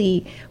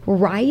truly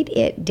write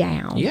it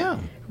down. Yeah.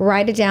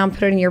 Write it down,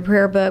 put it in your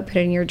prayer book, put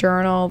it in your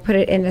journal, put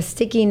it in a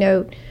sticky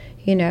note,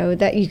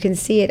 that you can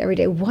see it every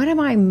day. What am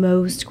I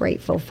most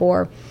grateful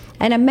for?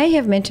 And I may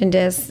have mentioned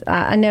this.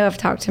 I know I've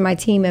talked to my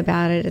team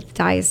about it at the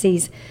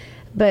diocese,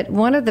 but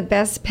one of the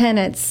best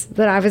penance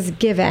that I was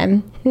given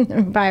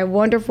by a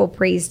wonderful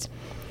priest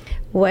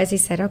was, he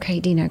said, okay,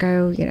 Dina,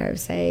 go,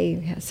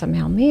 say some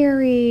Hail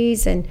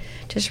Marys and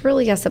just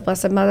really ask the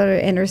Blessed Mother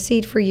to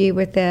intercede for you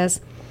with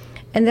this.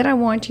 And then I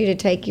want you to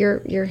take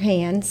your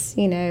hands,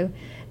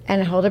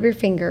 and hold up your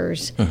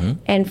fingers.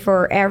 And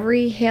for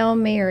every Hail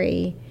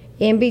Mary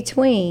in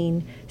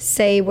between,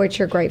 say what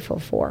you're grateful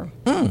for.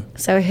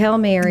 So Hail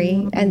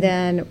Mary, and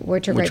then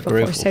what you're grateful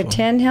for. So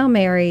 10 Hail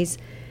Marys,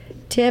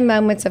 10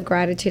 moments of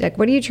gratitude. Like,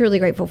 what are you truly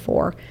grateful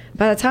for?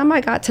 By the time I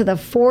got to the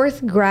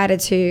 4th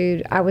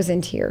gratitude, I was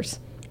in tears.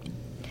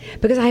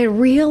 Because I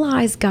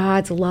realized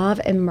God's love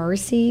and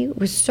mercy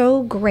was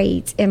so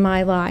great in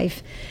my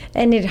life.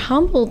 And it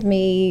humbled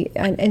me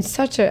in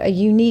such a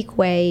unique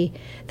way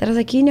that I was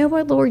like, you know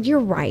what, Lord, you're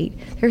right.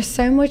 There's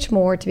so much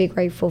more to be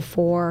grateful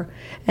for.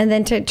 And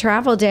then to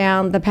travel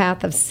down the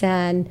path of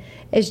sin,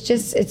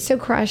 it's so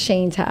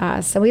crushing to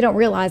us. And we don't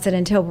realize it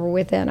until we're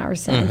within our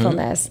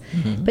sinfulness.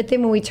 But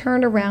then when we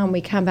turn around,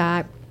 we come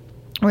back,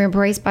 we're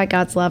embraced by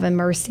God's love and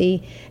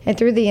mercy. And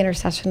through the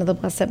intercession of the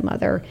Blessed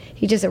Mother,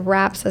 he just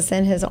wraps us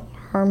in his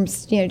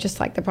arms, just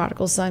like the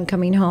prodigal son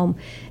coming home.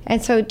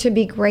 And so to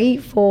be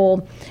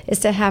grateful is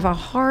to have a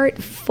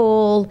heart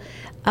full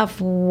of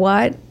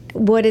what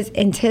is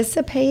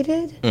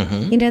anticipated,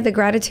 the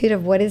gratitude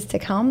of what is to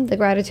come, the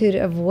gratitude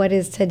of what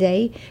is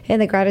today,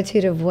 and the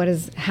gratitude of what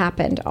has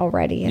happened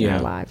already in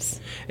our lives.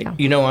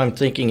 Yeah. I'm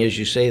thinking as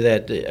you say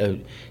that,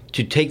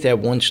 to take that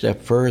one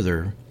step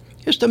further,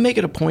 is to make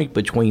it a point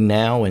between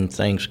now and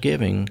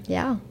Thanksgiving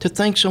to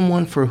thank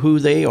someone for who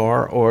they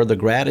are or the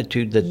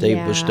gratitude that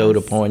they've bestowed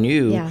upon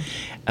you.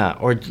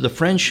 Or the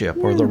friendship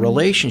or the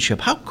relationship.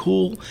 How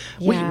cool.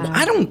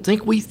 I don't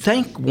think we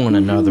thank one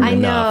another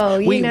enough.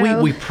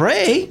 We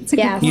pray,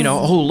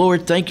 oh,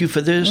 Lord, thank you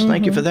for this,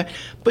 thank you for that.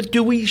 But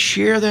do we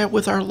share that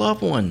with our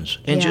loved ones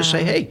and just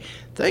say, hey,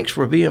 thanks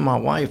for being my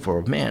wife,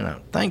 or man,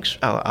 thanks,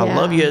 I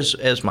love you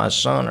as my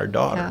son or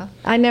daughter. Yeah.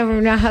 I know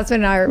my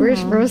husband and I are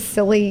real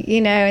silly,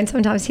 and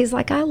sometimes he's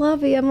like, I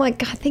love you. I'm like,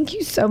 God, thank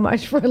you so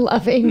much for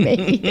loving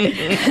me.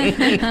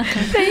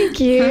 Thank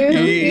you.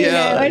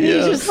 And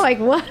he's just like,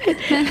 what?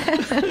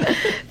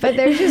 But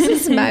there's just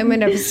this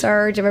moment of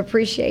surge of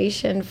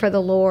appreciation for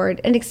the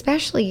Lord, and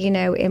especially,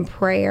 in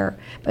prayer,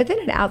 but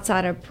then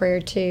outside of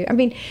prayer too. I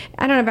mean,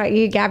 I don't know about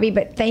you, Gabby,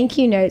 but thank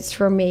you notes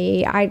for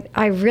me, I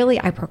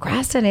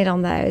procrastinate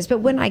on those. But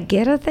when I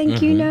get a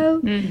thank you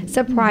note,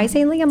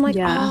 surprisingly, I'm like,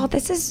 oh,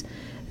 this is,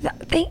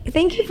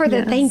 thank you for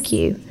the thank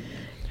you.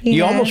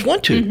 You almost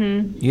want to,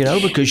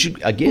 because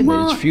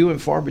it's few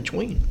and far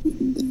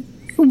between.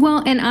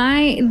 Well,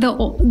 and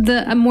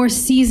the more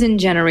seasoned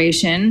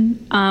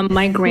generation,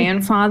 my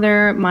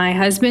grandfather, my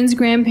husband's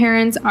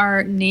grandparents,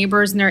 our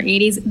neighbors in their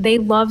 80s, they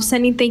love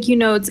sending thank you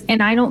notes.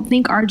 And I don't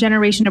think our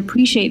generation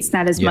appreciates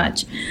that as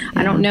much.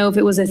 I don't know if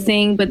it was a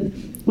thing, but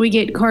we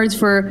get cards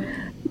for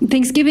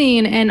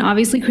Thanksgiving and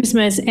obviously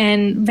Christmas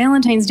and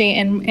Valentine's Day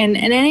and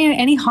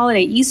any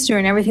holiday, Easter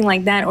and everything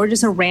like that, or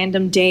just a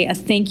random day, a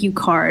thank you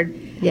card.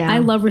 Yeah. I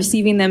love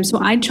receiving them. So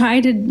I try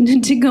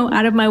to go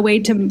out of my way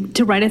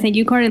to write a thank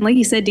you card. And like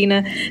you said,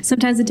 Dina,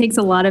 sometimes it takes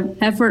a lot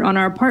of effort on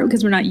our part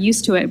because we're not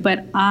used to it.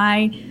 But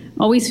I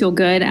always feel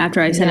good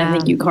after I send a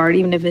thank you card,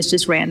 even if it's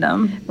just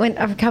random. When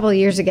a couple of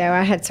years ago,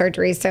 I had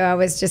surgery, so I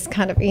was just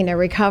kind of,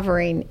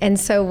 recovering. And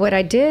so what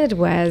I did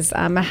was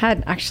I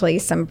had actually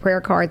some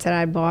prayer cards that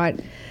I bought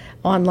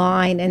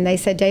online, and they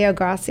said Deo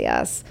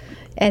Gracias.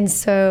 And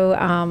so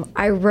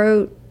I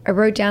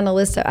wrote down a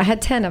list. I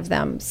had 10 of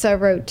them. So I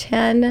wrote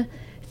 10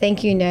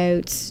 thank you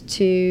notes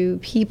to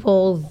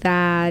people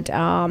that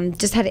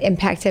just had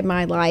impacted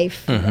my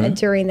life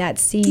during that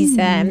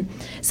season.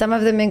 Some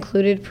of them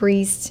included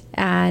priests,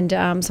 and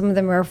some of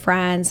them were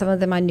friends. Some of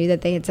them I knew that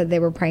they had said they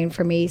were praying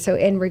for me. So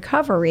in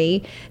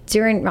recovery,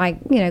 during my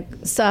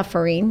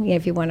suffering,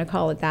 if you want to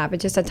call it that, but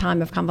just a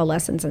time of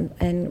convalescence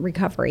and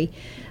recovery,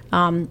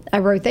 I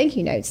wrote thank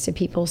you notes to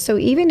people. So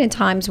even in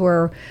times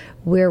where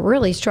we're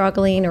really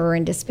struggling or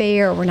in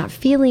despair or we're not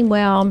feeling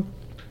well,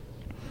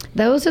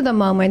 those are the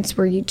moments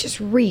where you just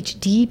reach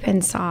deep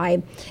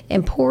inside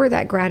and pour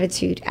that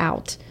gratitude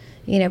out.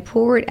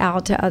 Pour it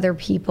out to other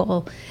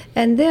people.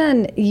 And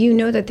then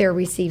that they're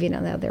receiving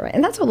on the other end.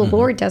 And that's what the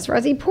Lord does for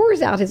us. He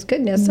pours out his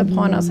goodness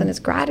upon us and his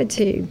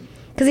gratitude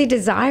because he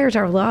desires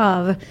our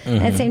love.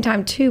 And at the same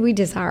time, too, we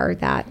desire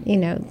that,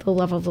 the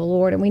love of the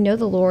Lord. And we know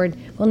the Lord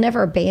will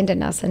never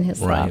abandon us in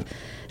his love.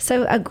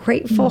 So a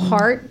grateful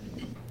heart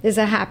is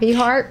a happy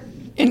heart.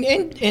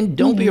 And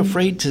don't be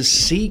afraid to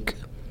seek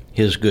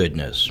his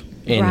goodness.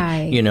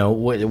 And,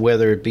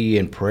 whether it be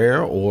in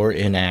prayer or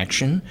in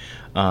action,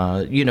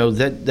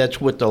 that's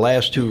what the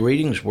last two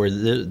readings were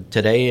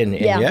today and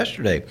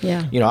yesterday.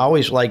 Yeah. I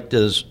always liked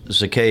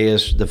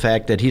Zacchaeus, the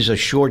fact that he's a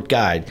short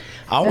guy.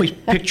 I always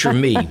picture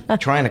me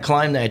trying to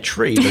climb that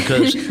tree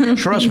because,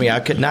 trust me, I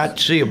could not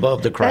see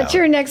above the crowd. That's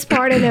your next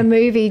part in the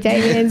movie.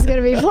 Damien's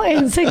going to be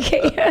playing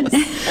Zacchaeus.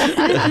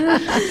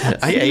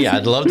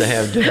 I'd love to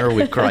have dinner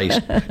with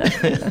Christ. But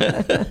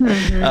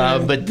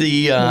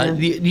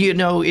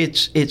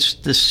it's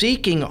the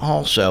seeking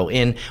also.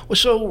 And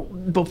so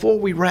before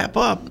we wrap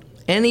up,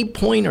 any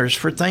pointers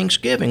for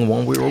Thanksgiving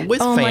when we were with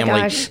family?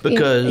 My gosh.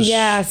 Because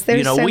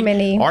there's so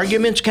many.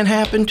 Arguments can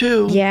happen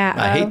too. Yeah,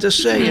 I hate to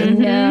say it.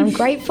 No, I'm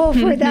grateful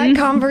for that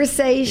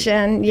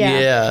conversation.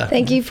 Yeah.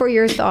 Thank you for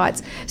your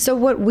thoughts. So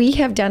what we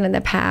have done in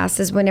the past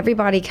is when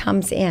everybody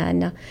comes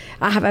in,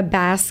 I have a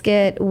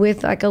basket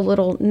with like a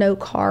little note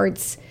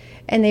cards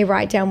and they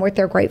write down what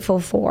they're grateful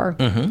for,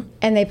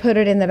 and they put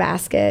it in the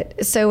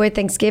basket. So at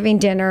Thanksgiving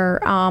dinner,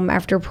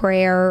 after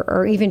prayer,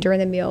 or even during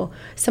the meal,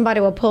 somebody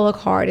will pull a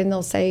card and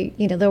they'll say,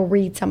 they'll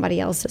read somebody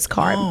else's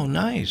card. Oh,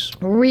 nice.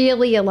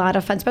 Really a lot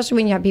of fun, especially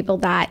when you have people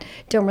that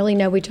don't really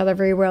know each other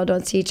very well,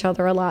 don't see each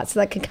other a lot, so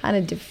that can kind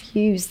of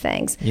diffuse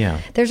things. Yeah.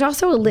 There's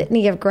also a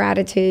litany of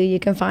gratitude. You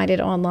can find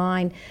it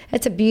online.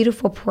 It's a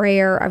beautiful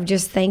prayer of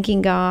just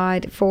thanking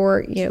God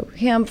for,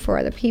 him, for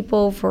other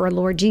people, for our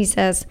Lord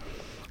Jesus.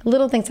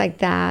 Little things like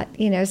that,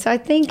 So I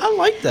think I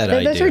like that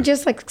idea. Those are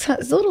just like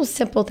little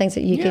simple things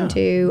that you can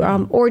do,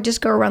 or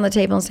just go around the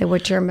table and say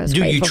what you're most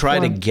grateful for. Do you try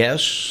to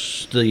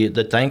guess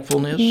the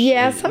thankfulness?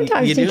 Yeah,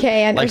 sometimes you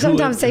can, or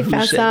sometimes they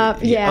fess up.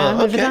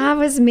 Yeah, okay. That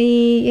was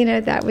me.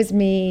 That was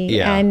me.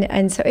 Yeah.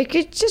 And so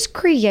it just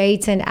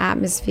creates an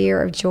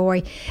atmosphere of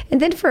joy. And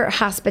then for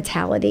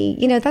hospitality,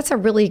 that's a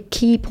really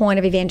key point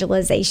of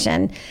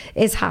evangelization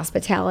is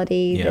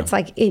hospitality. Yeah. It's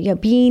like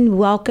being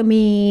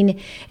welcoming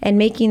and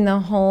making the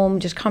home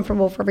just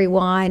comfortable for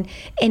everyone,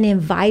 and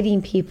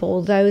inviting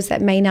people, those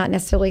that may not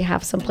necessarily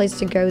have some place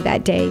to go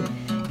that day.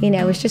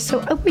 It's just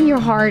so open your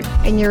heart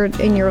and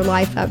your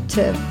life up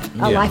to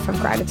a life of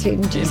gratitude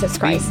in Jesus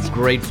Christ. Be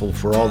grateful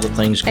for all the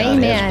things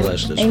God has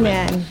blessed us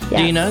Amen. with.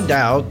 Yes. Dina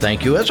Dowd,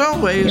 thank you as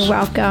always. You're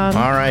welcome.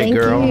 All right, Thank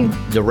girl. you.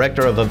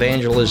 Director of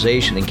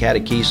Evangelization and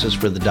Catechesis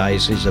for the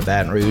Diocese of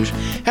Baton Rouge.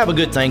 Have a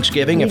good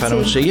Thanksgiving if I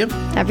don't see you.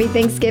 Happy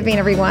Thanksgiving,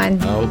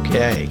 everyone.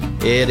 Okay.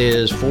 It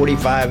is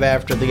 45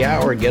 after the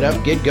hour. Get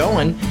up, get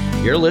going.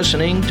 You're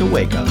listening to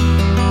Wake Up.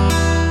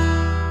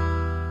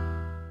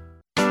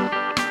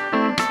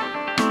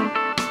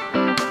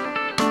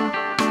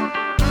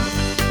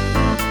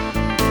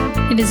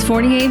 It is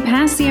 48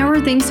 past the hour.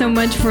 Thanks so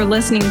much for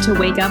listening to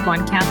Wake Up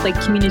on Catholic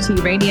Community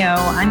Radio.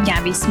 I'm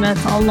Gabby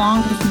Smith,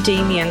 along with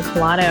Damian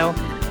Collado.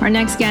 Our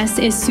next guest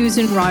is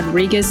Susan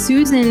Rodriguez.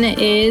 Susan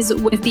is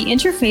with the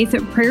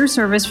Interfaith Prayer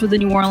Service for the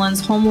New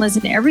Orleans Homeless,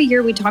 and every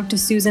year we talk to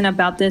Susan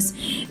about this.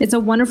 It's a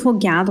wonderful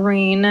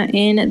gathering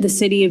in the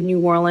city of New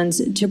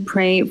Orleans to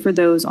pray for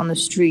those on the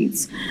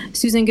streets.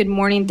 Susan, good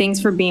morning. Thanks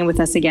for being with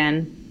us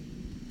again.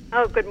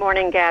 Oh, good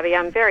morning, Gabby.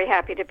 I'm very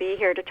happy to be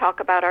here to talk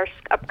about our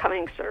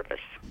upcoming service.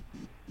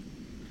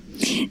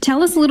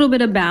 Tell us a little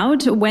bit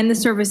about when the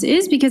service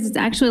is, because it's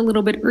actually a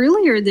little bit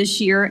earlier this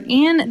year,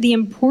 and the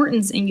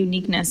importance and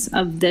uniqueness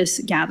of this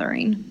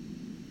gathering.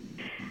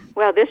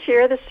 Well, this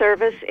year the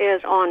service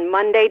is on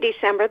Monday,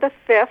 December the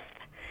 5th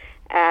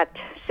at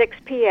 6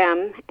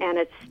 p.m., and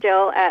it's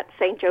still at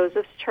St.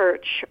 Joseph's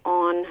Church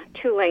on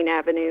Tulane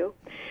Avenue.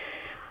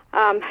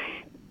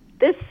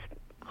 This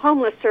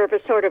homeless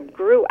service sort of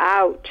grew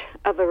out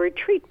of a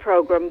retreat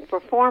program for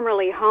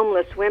formerly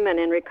homeless women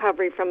in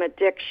recovery from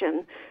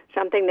addiction,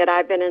 something that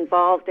I've been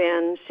involved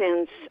in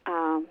since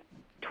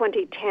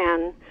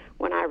 2010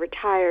 when I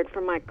retired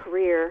from my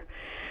career.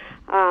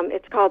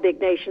 It's called the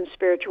Ignatian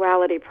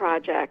Spirituality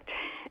Project.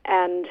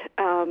 And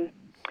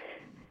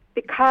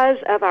because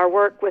of our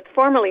work with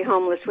formerly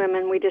homeless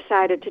women, we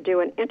decided to do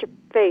an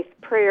interfaith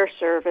prayer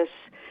service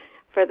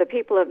for the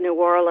people of New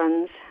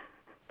Orleans,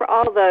 for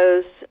all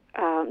those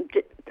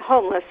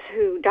homeless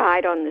who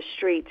died on the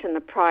streets in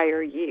the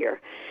prior year.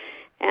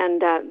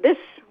 And this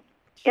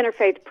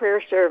interfaith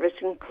prayer service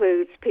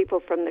includes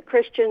people from the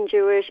Christian,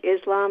 Jewish,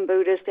 Islam,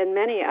 Buddhist, and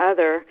many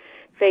other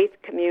faith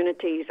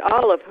communities,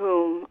 all of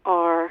whom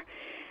are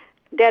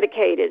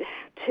dedicated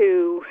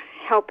to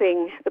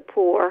helping the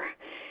poor.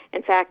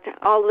 In fact,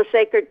 all the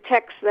sacred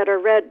texts that are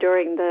read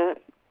during the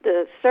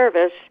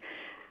service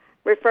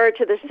refer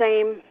to the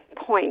same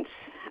points,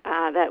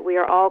 that we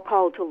are all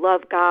called to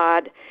love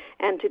God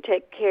and to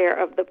take care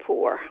of the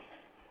poor.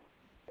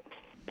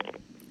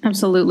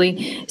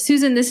 Absolutely.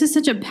 Susan, this is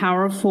such a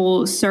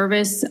powerful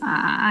service.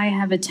 I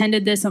have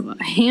attended this a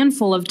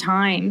handful of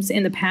times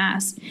in the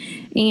past,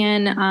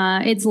 and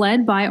it's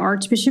led by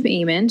Archbishop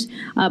Ament.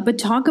 But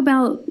talk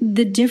about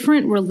the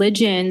different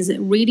religions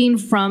reading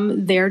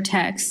from their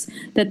texts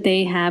that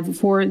they have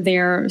for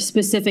their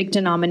specific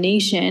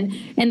denomination,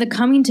 and the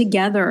coming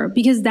together,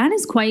 because that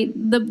is quite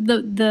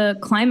the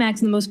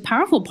climax and the most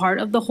powerful part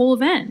of the whole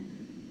event.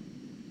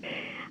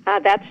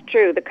 That's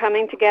true. The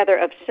coming together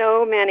of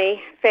so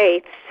many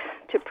faiths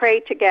to pray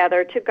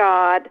together to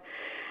God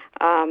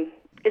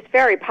is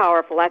very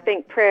powerful. I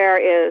think prayer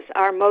is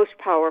our most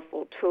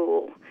powerful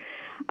tool.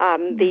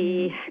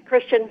 The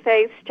Christian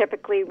faiths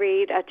typically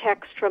read a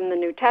text from the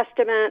New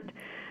Testament.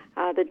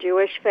 The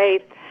Jewish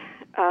faith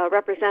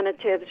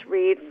representatives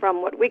read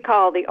from what we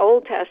call the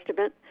Old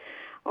Testament,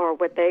 or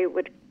what they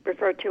would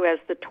refer to as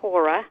the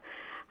Torah.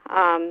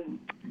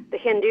 The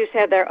Hindus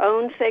have their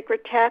own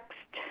sacred text.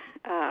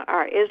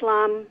 Our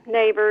Islam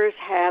neighbors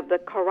have the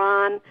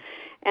Quran,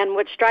 and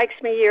what strikes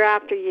me year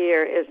after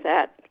year is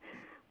that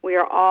we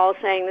are all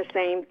saying the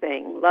same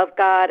thing: love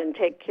God and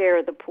take care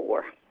of the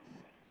poor.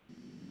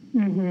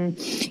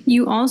 Mm-hmm.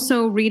 You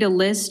also read a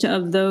list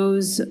of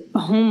those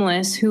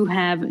homeless who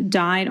have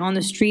died on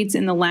the streets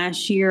in the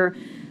last year.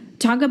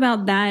 Talk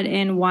about that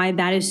and why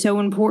that is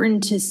so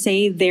important to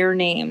say their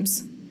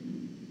names.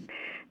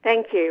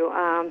 Thank you.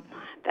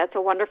 That's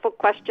a wonderful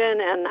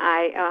question,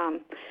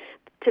 and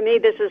to me,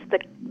 this is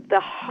the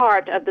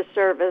heart of the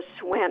service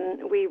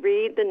when we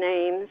read the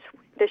names.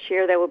 This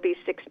year there will be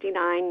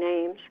 69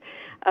 names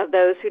of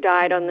those who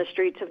died on the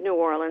streets of New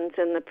Orleans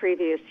in the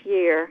previous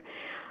year.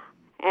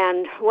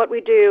 And what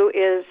we do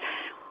is,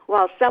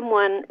 while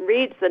someone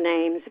reads the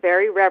names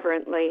very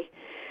reverently,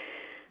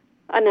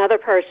 another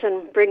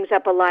person brings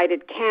up a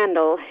lighted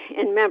candle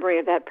in memory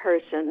of that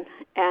person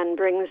and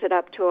brings it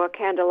up to a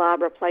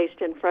candelabra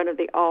placed in front of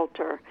the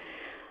altar.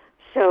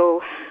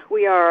 So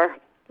we are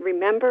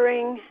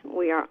remembering,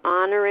 we are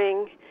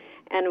honoring,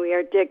 and we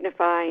are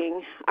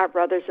dignifying our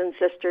brothers and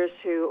sisters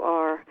who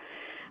are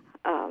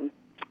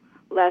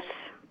less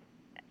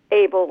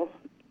able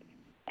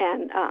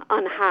and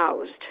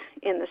unhoused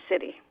in the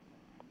city.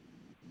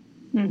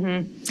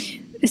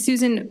 Mm-hmm.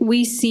 Susan,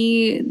 we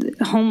see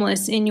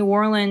homeless in New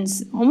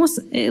Orleans almost,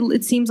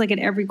 it seems like at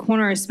every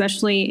corner,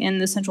 especially in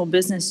the central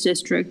business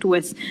district,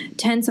 with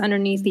tents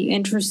underneath the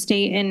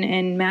interstate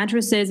and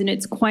mattresses, and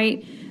it's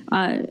quite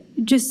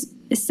just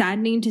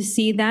saddening to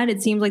see that.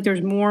 It seems like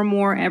there's more and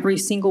more every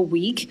single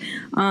week.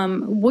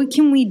 What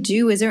can we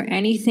do? Is there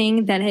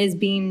anything that has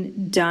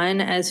been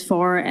done as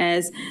far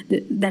as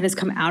that has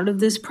come out of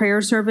this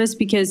prayer service?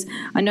 Because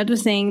another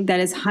thing that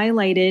is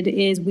highlighted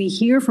is we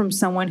hear from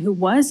someone who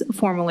was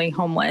formerly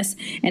homeless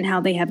and how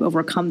they have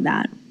overcome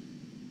that.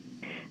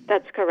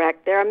 That's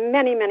correct. There are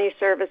many, many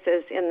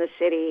services in the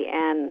city,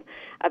 and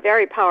a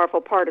very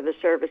powerful part of the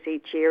service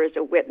each year is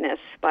a witness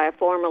by a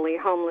formerly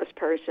homeless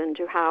person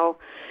to how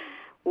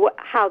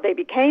they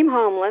became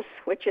homeless,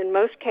 which in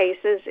most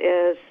cases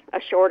is a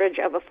shortage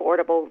of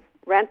affordable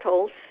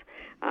rentals,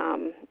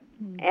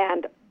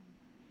 and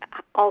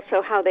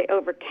also how they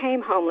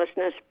overcame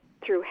homelessness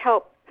through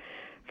help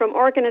from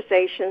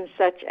organizations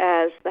such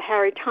as the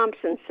Harry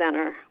Thompson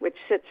Center, which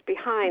sits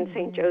behind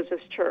St.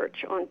 Joseph's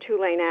Church on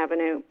Tulane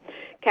Avenue,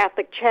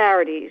 Catholic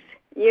Charities,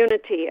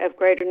 Unity of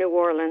Greater New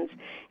Orleans,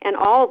 and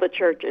all the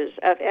churches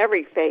of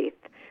every faith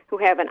who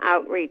have an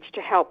outreach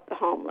to help the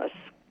homeless.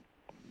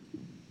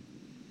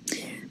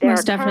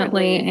 Most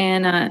definitely.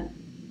 And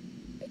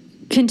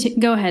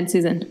go ahead,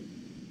 Susan.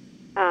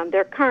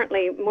 There are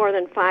currently more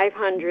than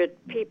 500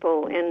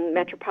 people in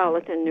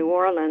metropolitan New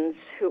Orleans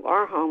who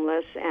are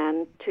homeless.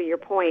 And to your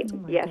point,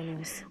 yes,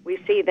 goodness. We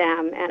see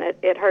them, and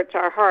it hurts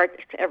our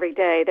hearts every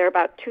day. There are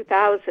about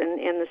 2,000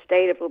 in the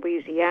state of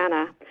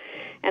Louisiana.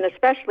 And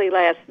especially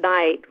last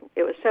night,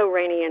 it was so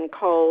rainy and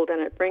cold,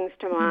 and it brings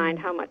to mind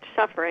how much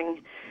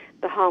suffering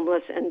the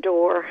homeless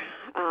endure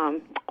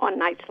on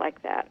nights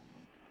like that.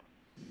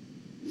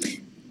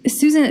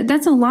 Susan,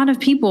 that's a lot of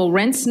people.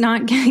 Rent's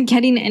not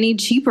getting any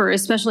cheaper,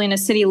 especially in a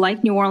city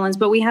like New Orleans.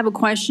 But we have a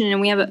question, and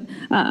we have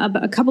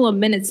a couple of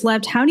minutes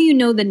left. How do you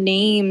know the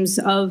names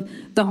of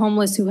the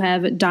homeless who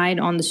have died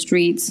on the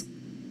streets?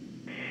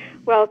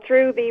 Well,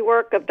 through the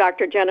work of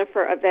Dr.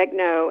 Jennifer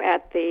Avegno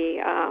at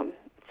the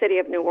City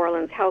of New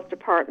Orleans Health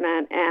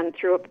Department, and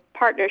through a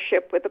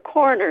partnership with the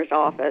coroner's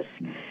office,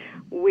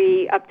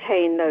 we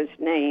obtain those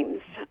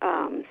names.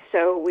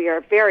 So we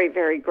are very,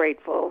 very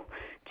grateful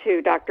to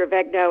Dr.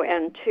 Avegno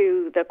and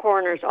to the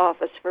coroner's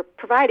office for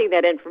providing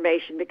that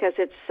information, because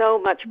it's so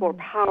much more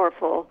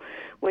powerful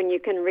when you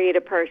can read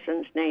a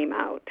person's name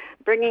out.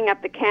 Bringing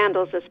up the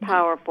candles is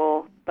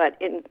powerful,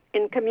 but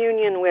in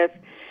communion with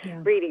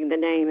reading the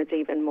name is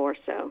even more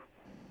so.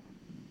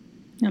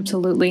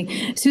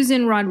 Absolutely.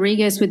 Susan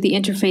Rodriguez with the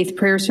Interfaith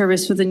Prayer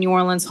Service for the New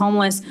Orleans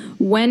Homeless.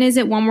 When is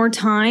it one more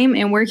time,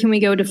 and where can we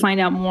go to find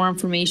out more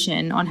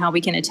information on how we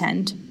can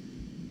attend?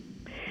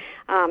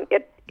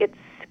 It's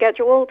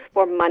scheduled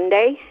for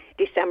Monday,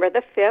 December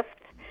the 5th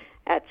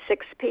at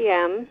 6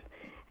 p.m.,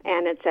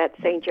 and it's at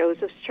St.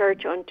 Joseph's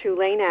Church on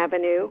Tulane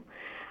Avenue.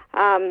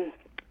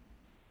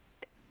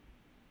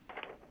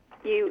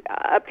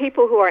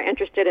 People who are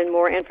interested in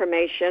more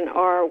information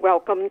are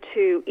welcome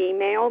to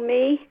email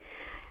me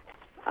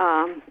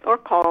or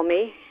call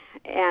me.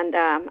 And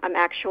I'm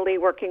actually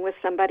working with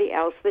somebody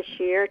else this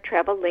year,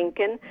 Trevor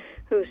Lincoln,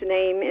 whose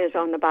name is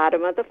on the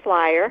bottom of the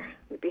flyer.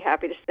 We'd be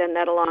happy to send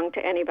that along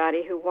to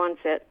anybody who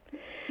wants it.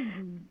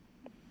 Mm-hmm.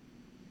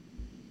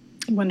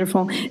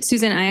 Wonderful.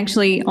 Susan, I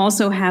actually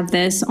also have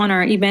this on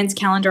our events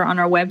calendar on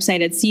our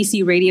website at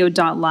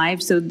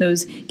ccradio.live, so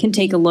those can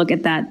take a look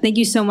at that. Thank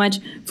you so much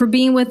for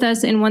being with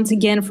us, and once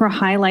again for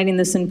highlighting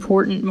this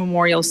important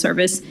memorial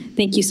service.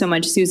 Thank you so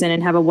much, Susan,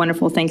 and have a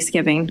wonderful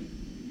Thanksgiving.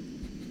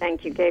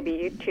 Thank you, Gaby.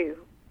 You too.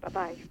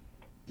 Bye-bye.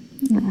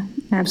 Yeah,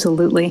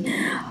 absolutely.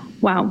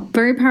 Wow.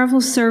 Very powerful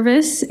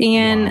service.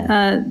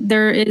 And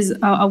there is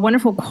a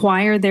wonderful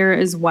choir there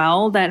as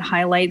well that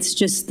highlights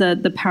just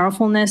the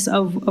powerfulness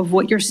of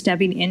what you're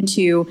stepping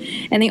into.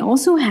 And they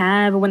also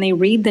have, when they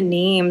read the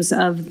names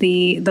of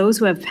those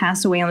who have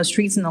passed away on the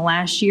streets in the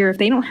last year, if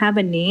they don't have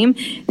a name,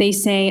 they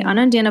say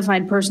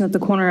unidentified person at the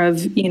corner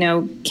of,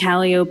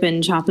 Calliope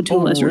and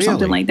Tchoupitoulas or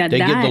something like that. They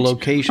give the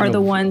location are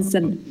the ones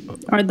that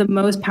are the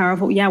most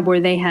powerful,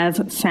 where they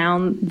have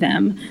found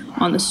them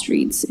on the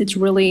streets. It's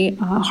really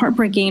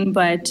heartbreaking,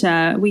 but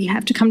we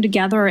have to come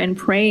together and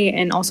pray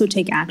and also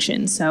take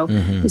action. So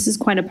this is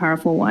quite a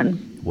powerful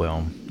one.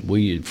 Well,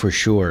 we for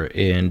sure,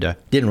 and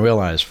didn't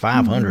realize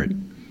 500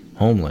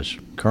 homeless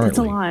currently. That's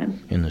a lot.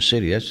 In the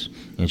city.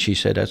 And she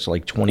said that's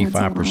like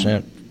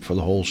 25% for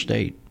the whole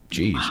state.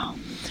 Jeez. Wow.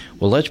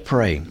 Well, let's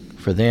pray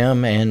for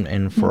them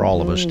and for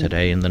all of us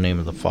today. In the name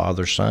of the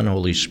Father, Son,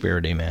 Holy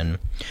Spirit, amen.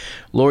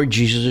 Lord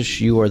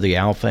Jesus, you are the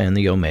Alpha and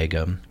the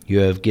Omega. You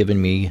have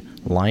given me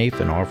life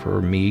and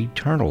offer me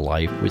eternal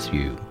life with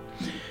you.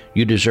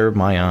 You deserve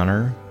my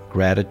honor,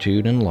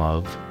 gratitude, and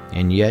love,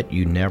 and yet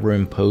you never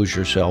impose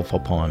yourself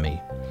upon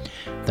me.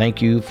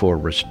 Thank you for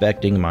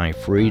respecting my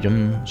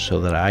freedom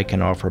so that I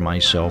can offer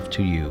myself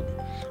to you.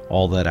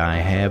 All that I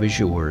have is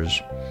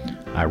yours.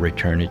 I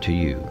return it to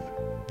you.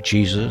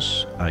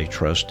 Jesus, I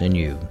trust in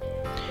you.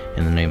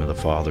 In the name of the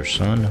Father,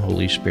 Son,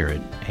 Holy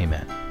Spirit,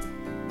 amen.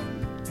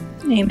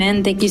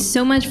 Amen. Thank you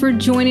so much for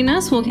joining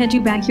us. We'll catch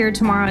you back here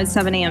tomorrow at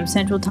 7 a.m.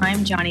 Central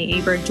Time. Johnny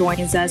Aber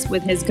joins us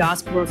with his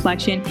gospel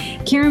reflection.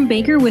 Karen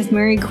Baker with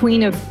Mary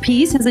Queen of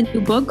Peace has a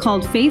new book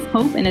called Faith,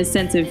 Hope, and a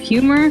Sense of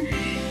Humor.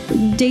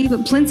 Dave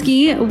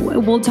Plinsky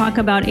will talk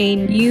about a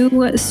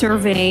new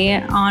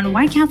survey on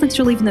why Catholics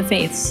are leaving the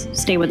faith.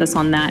 Stay with us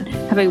on that.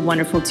 Have a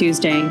wonderful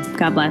Tuesday.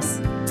 God bless.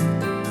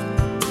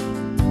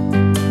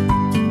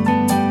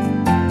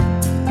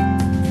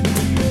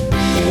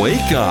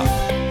 Wake Up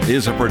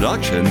is a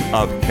production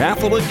of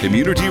Catholic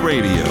Community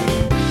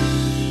Radio.